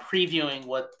 So I'm previewing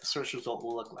what the search result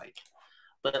will look like.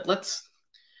 But let's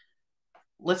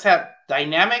let's have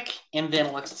dynamic and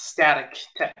then let's static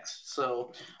text.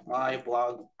 So my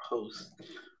blog post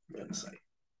website.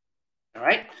 All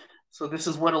right. So this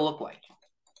is what it'll look like.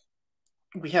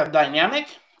 We have dynamic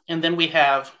and then we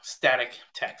have static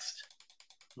text.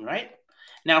 All right.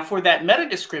 Now for that meta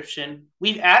description,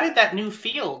 we've added that new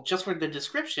field just for the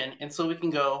description. And so we can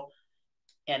go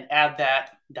and add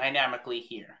that dynamically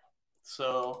here.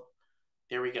 So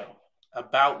there we go.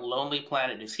 About Lonely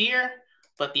Planet is here,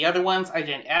 but the other ones, I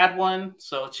didn't add one.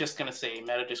 So it's just going to say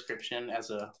meta description as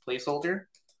a placeholder,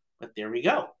 but there we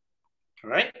go. All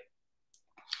right.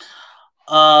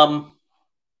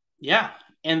 Yeah.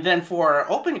 And then for our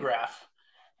open graph,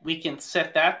 we can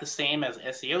set that the same as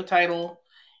SEO title,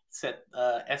 set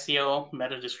SEO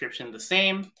meta description the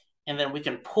same, and then we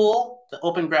can pull the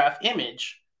open graph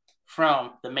image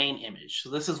from the main image. So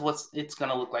this is what it's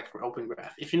going to look like for open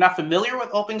graph. If you're not familiar with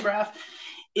open graph,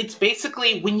 it's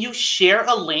basically when you share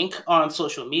a link on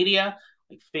social media,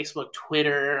 like Facebook,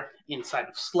 Twitter, inside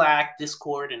of Slack,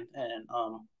 Discord, and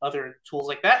other tools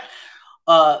like that,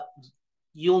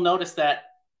 you'll notice that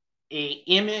an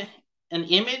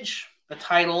image, a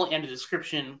title, and a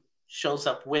description shows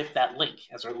up with that link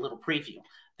as our little preview.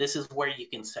 This is where you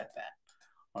can set that.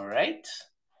 All right.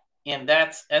 And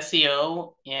that's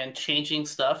SEO and changing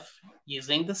stuff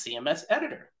using the CMS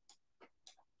editor.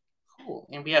 Cool.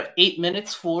 And we have 8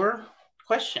 minutes for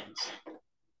questions.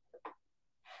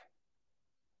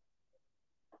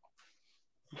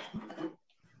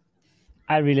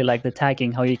 I really like the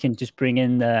tagging, how you can just bring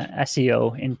in the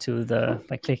SEO into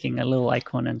by clicking a little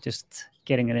icon and just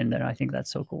getting it in there. I think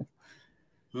that's so cool.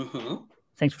 Mm-hmm.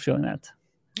 Thanks for showing that.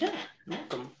 Yeah, you're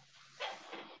welcome.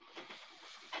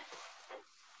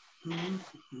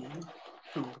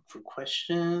 Mm-hmm. For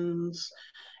questions,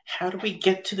 how do we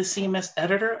get to the CMS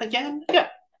editor again? Yeah,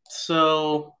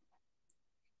 so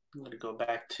I'm going to go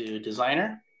back to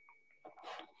designer.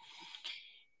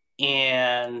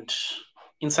 And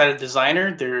inside of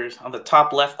designer, there's on the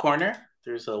top left corner,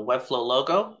 there's a Webflow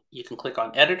logo. You can click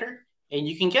on editor and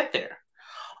you can get there.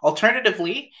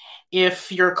 Alternatively,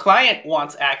 if your client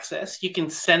wants access, you can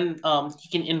you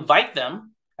can invite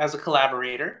them as a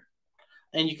collaborator,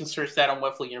 and you can search that on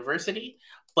Webflow University.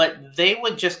 But they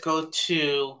would just go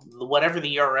to whatever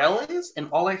the URL is, and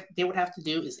all they would have to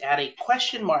do is add a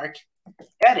question mark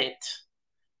edit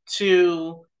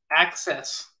to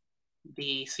access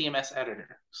the CMS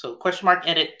editor. So question mark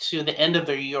edit to the end of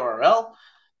their URL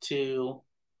to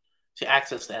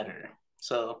access the editor.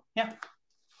 So yeah.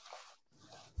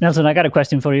 Nelson, I got a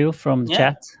question for you from the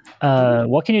chat.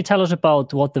 What can you tell us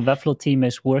about what the Webflow team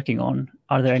is working on?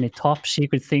 Are there any top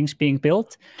secret things being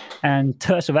built? And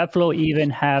does Webflow even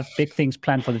have big things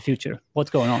planned for the future? What's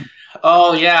going on?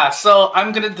 Oh, yeah. So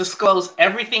I'm going to disclose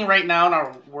everything right now in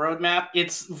our roadmap.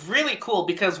 It's really cool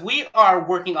because we are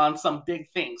working on some big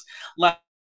things. Like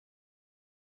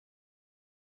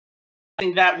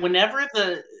that whenever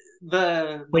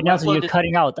the Wait, Nelson, you're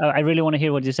cutting out. I really want to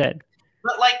hear what you said.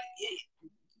 But like,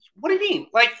 what do you mean?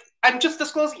 Like, I'm just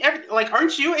disclosing everything. Like,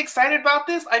 aren't you excited about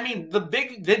this? I mean, the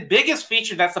biggest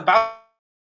feature that's about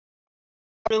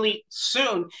really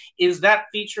soon is that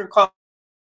feature called,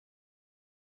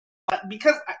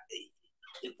 because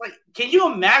like, can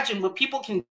you imagine what people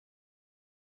can,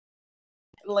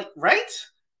 like, right?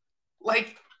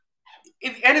 Like,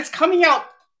 and it's coming out.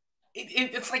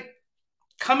 It's like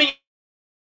coming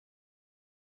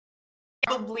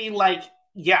probably like,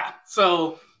 yeah.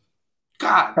 So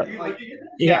God, like,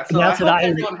 yeah. So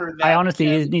I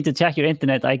honestly need to check your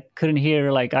internet. I couldn't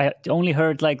hear, like, I only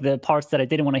heard like the parts that I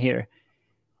didn't want to hear.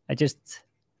 I've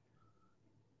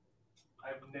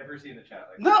never seen the chat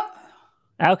like no.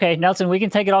 That. Okay, Nelson, we can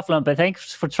take it offline, but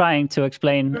thanks for trying to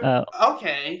explain.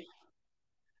 Okay.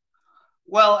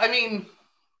 Well, I mean,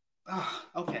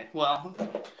 okay. Well,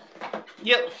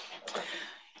 you'll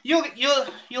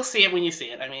see it when you see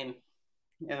it. I mean,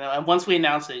 you know, and once we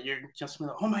announce it, you're just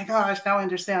like, oh my gosh, now I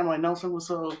understand why Nelson was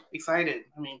so excited.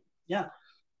 I mean, yeah.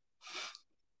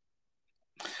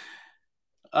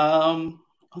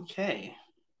 Okay.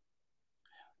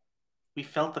 We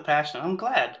felt the passion. I'm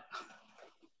glad.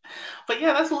 But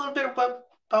yeah, that's a little bit about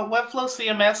Webflow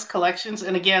CMS collections.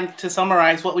 And again, to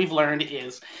summarize, what we've learned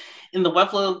is in the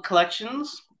Webflow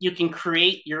collections, you can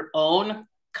create your own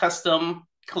custom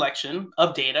collection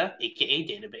of data, aka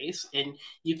database, and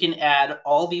you can add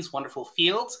all these wonderful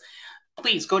fields.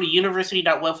 Please go to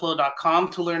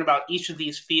university.webflow.com to learn about each of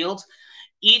these fields.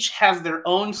 Each has their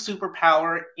own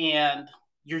superpower, and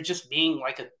you're just being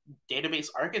like a database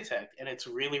architect, and it's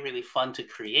really, really fun to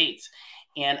create.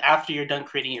 And after you're done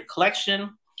creating your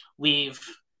collection, we've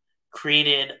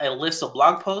created a list of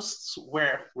blog posts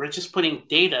where we're just putting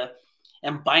data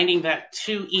and binding that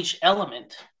to each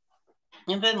element.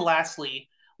 And then lastly,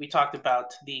 we talked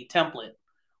about the template,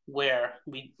 where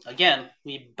we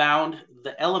bound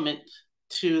the element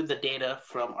to the data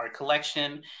from our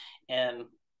collection, and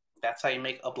that's how you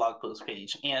make a blog post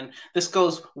page. And this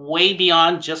goes way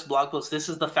beyond just blog posts. This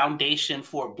is the foundation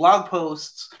for blog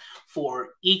posts, for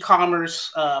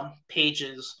e-commerce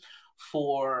pages,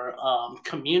 for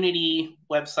community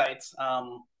websites.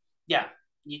 Yeah,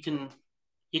 you can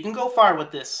go far with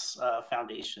this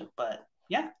foundation. But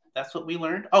yeah, that's what we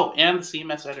learned. Oh, and the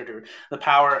CMS editor, the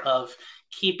power of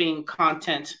keeping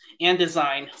content and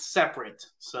design separate.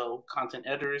 So content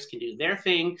editors can do their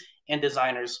thing, and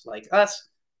designers like us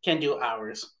can do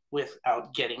ours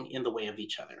without getting in the way of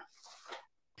each other.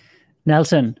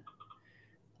 Nelson,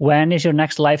 when is your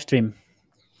next live stream?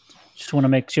 Just want to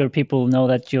make sure people know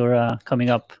that you're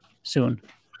coming up soon.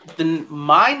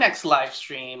 My next live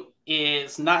stream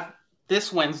is not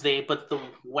this Wednesday, but the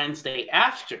Wednesday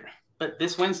after. But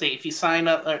this Wednesday, if you sign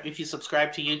up, or if you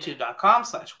subscribe to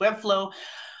youtube.com/webflow,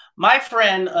 my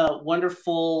friend,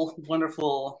 wonderful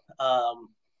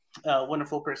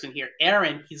person here,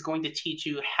 Aaron, he's going to teach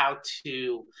you how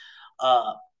to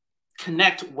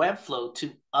connect Webflow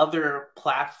to other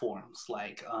platforms.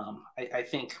 Like I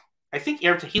think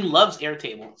Airtable. He loves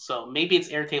Airtable, so maybe it's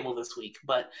Airtable this week.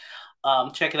 But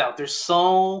check it out. There's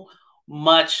so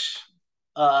much.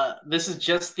 This is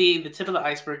just the tip of the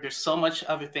iceberg. There's so much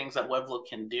other things that Webflow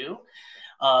can do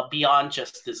beyond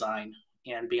just design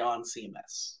and beyond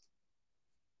CMS.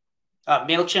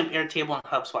 MailChimp, Airtable, and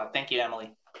HubSpot. Thank you,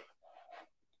 Emily.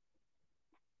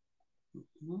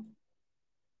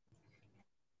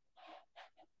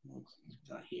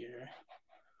 Got here.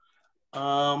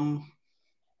 Oh,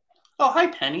 hi,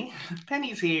 Penny.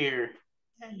 Penny's here.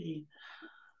 Hey.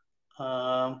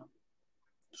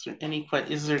 Is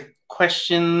there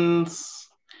questions?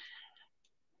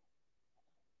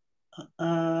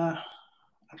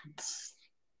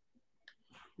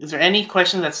 Is there any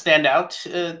questions that stand out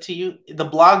to you? The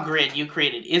blog grid you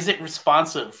created, is it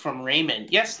responsive? From Raymond.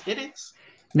 Yes, it is.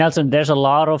 Nelson, there's a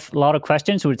lot of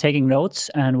questions. We're taking notes,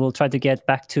 and we'll try to get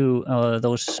back to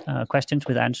those questions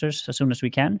with answers as soon as we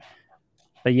can.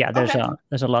 But yeah,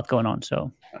 there's a lot going on.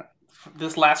 So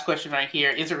this last question right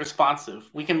here, is it responsive?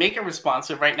 We can make it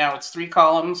responsive. Right now it's 3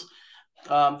 columns.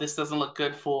 This doesn't look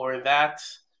good for that.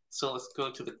 So let's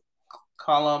go to the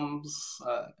columns,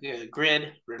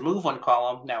 grid, remove 1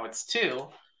 column. Now it's 2.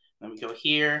 Then we go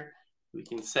here. We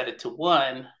can set it to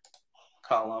 1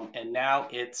 column, and now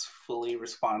it's fully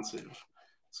responsive.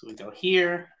 So we go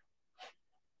here,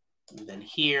 and then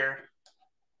here.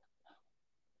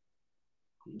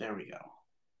 There we go.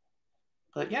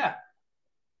 But yeah,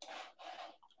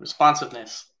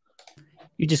 responsiveness.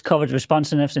 You just covered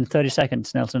responsiveness in 30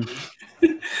 seconds, Nelson.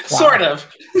 Sort of.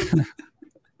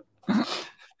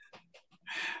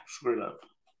 Sort of.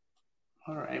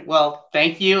 All right. Well,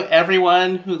 thank you,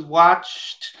 everyone who's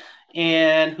watched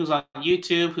and who's on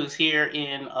YouTube, who's here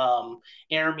in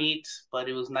AirMeet. But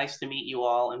it was nice to meet you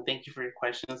all, and thank you for your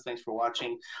questions. Thanks for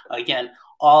watching. Again,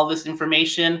 all this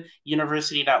information,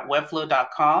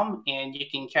 university.webflow.com, and you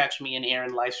can catch me and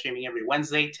Aaron live streaming every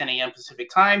Wednesday, 10 a.m. Pacific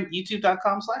time,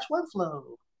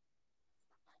 youtube.com/webflow.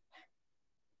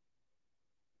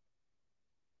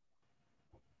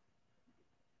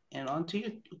 And on to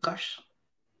you, Ukash.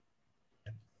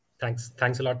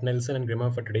 Thanks a lot, Nelson and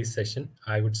Grimmer, for today's session.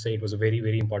 I would say it was a very,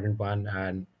 very important one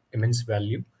and immense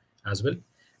value as well.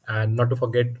 And not to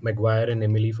forget Maguire and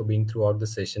Emily for being throughout the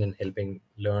session and helping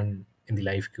learn in the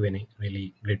live Q&A.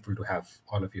 Really grateful to have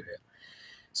all of you here.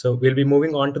 So we'll be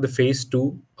moving on to the phase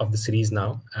 2 of the series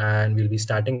now, and we'll be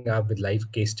starting up with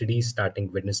live case studies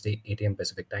starting Wednesday, 8 a.m.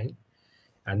 Pacific time.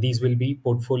 And these will be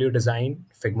portfolio design,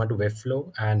 Figma to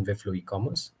Webflow, and Webflow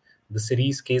e-commerce. The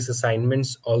series case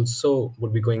assignments also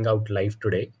would be going out live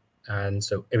today. And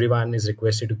so everyone is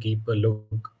requested to keep a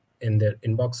look in their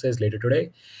inboxes later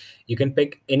today. You can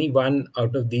pick any one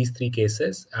out of these 3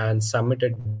 cases and submit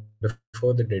it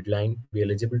before the deadline to be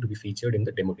eligible to be featured in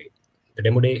the demo day. The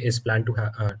demo day is planned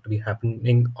to be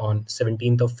happening on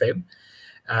 17th of Feb.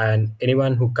 And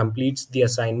anyone who completes the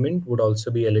assignment would also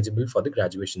be eligible for the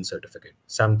graduation certificate,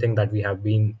 something that we have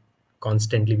been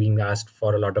constantly being asked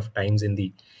for a lot of times in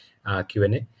the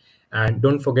Q&A. And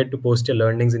don't forget to post your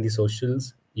learnings in the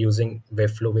socials using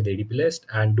Webflow with ADPList,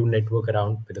 and do network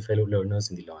around with the fellow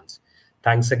learners in the launch.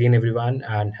 Thanks again, everyone,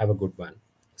 and have a good one.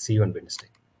 See you on Wednesday.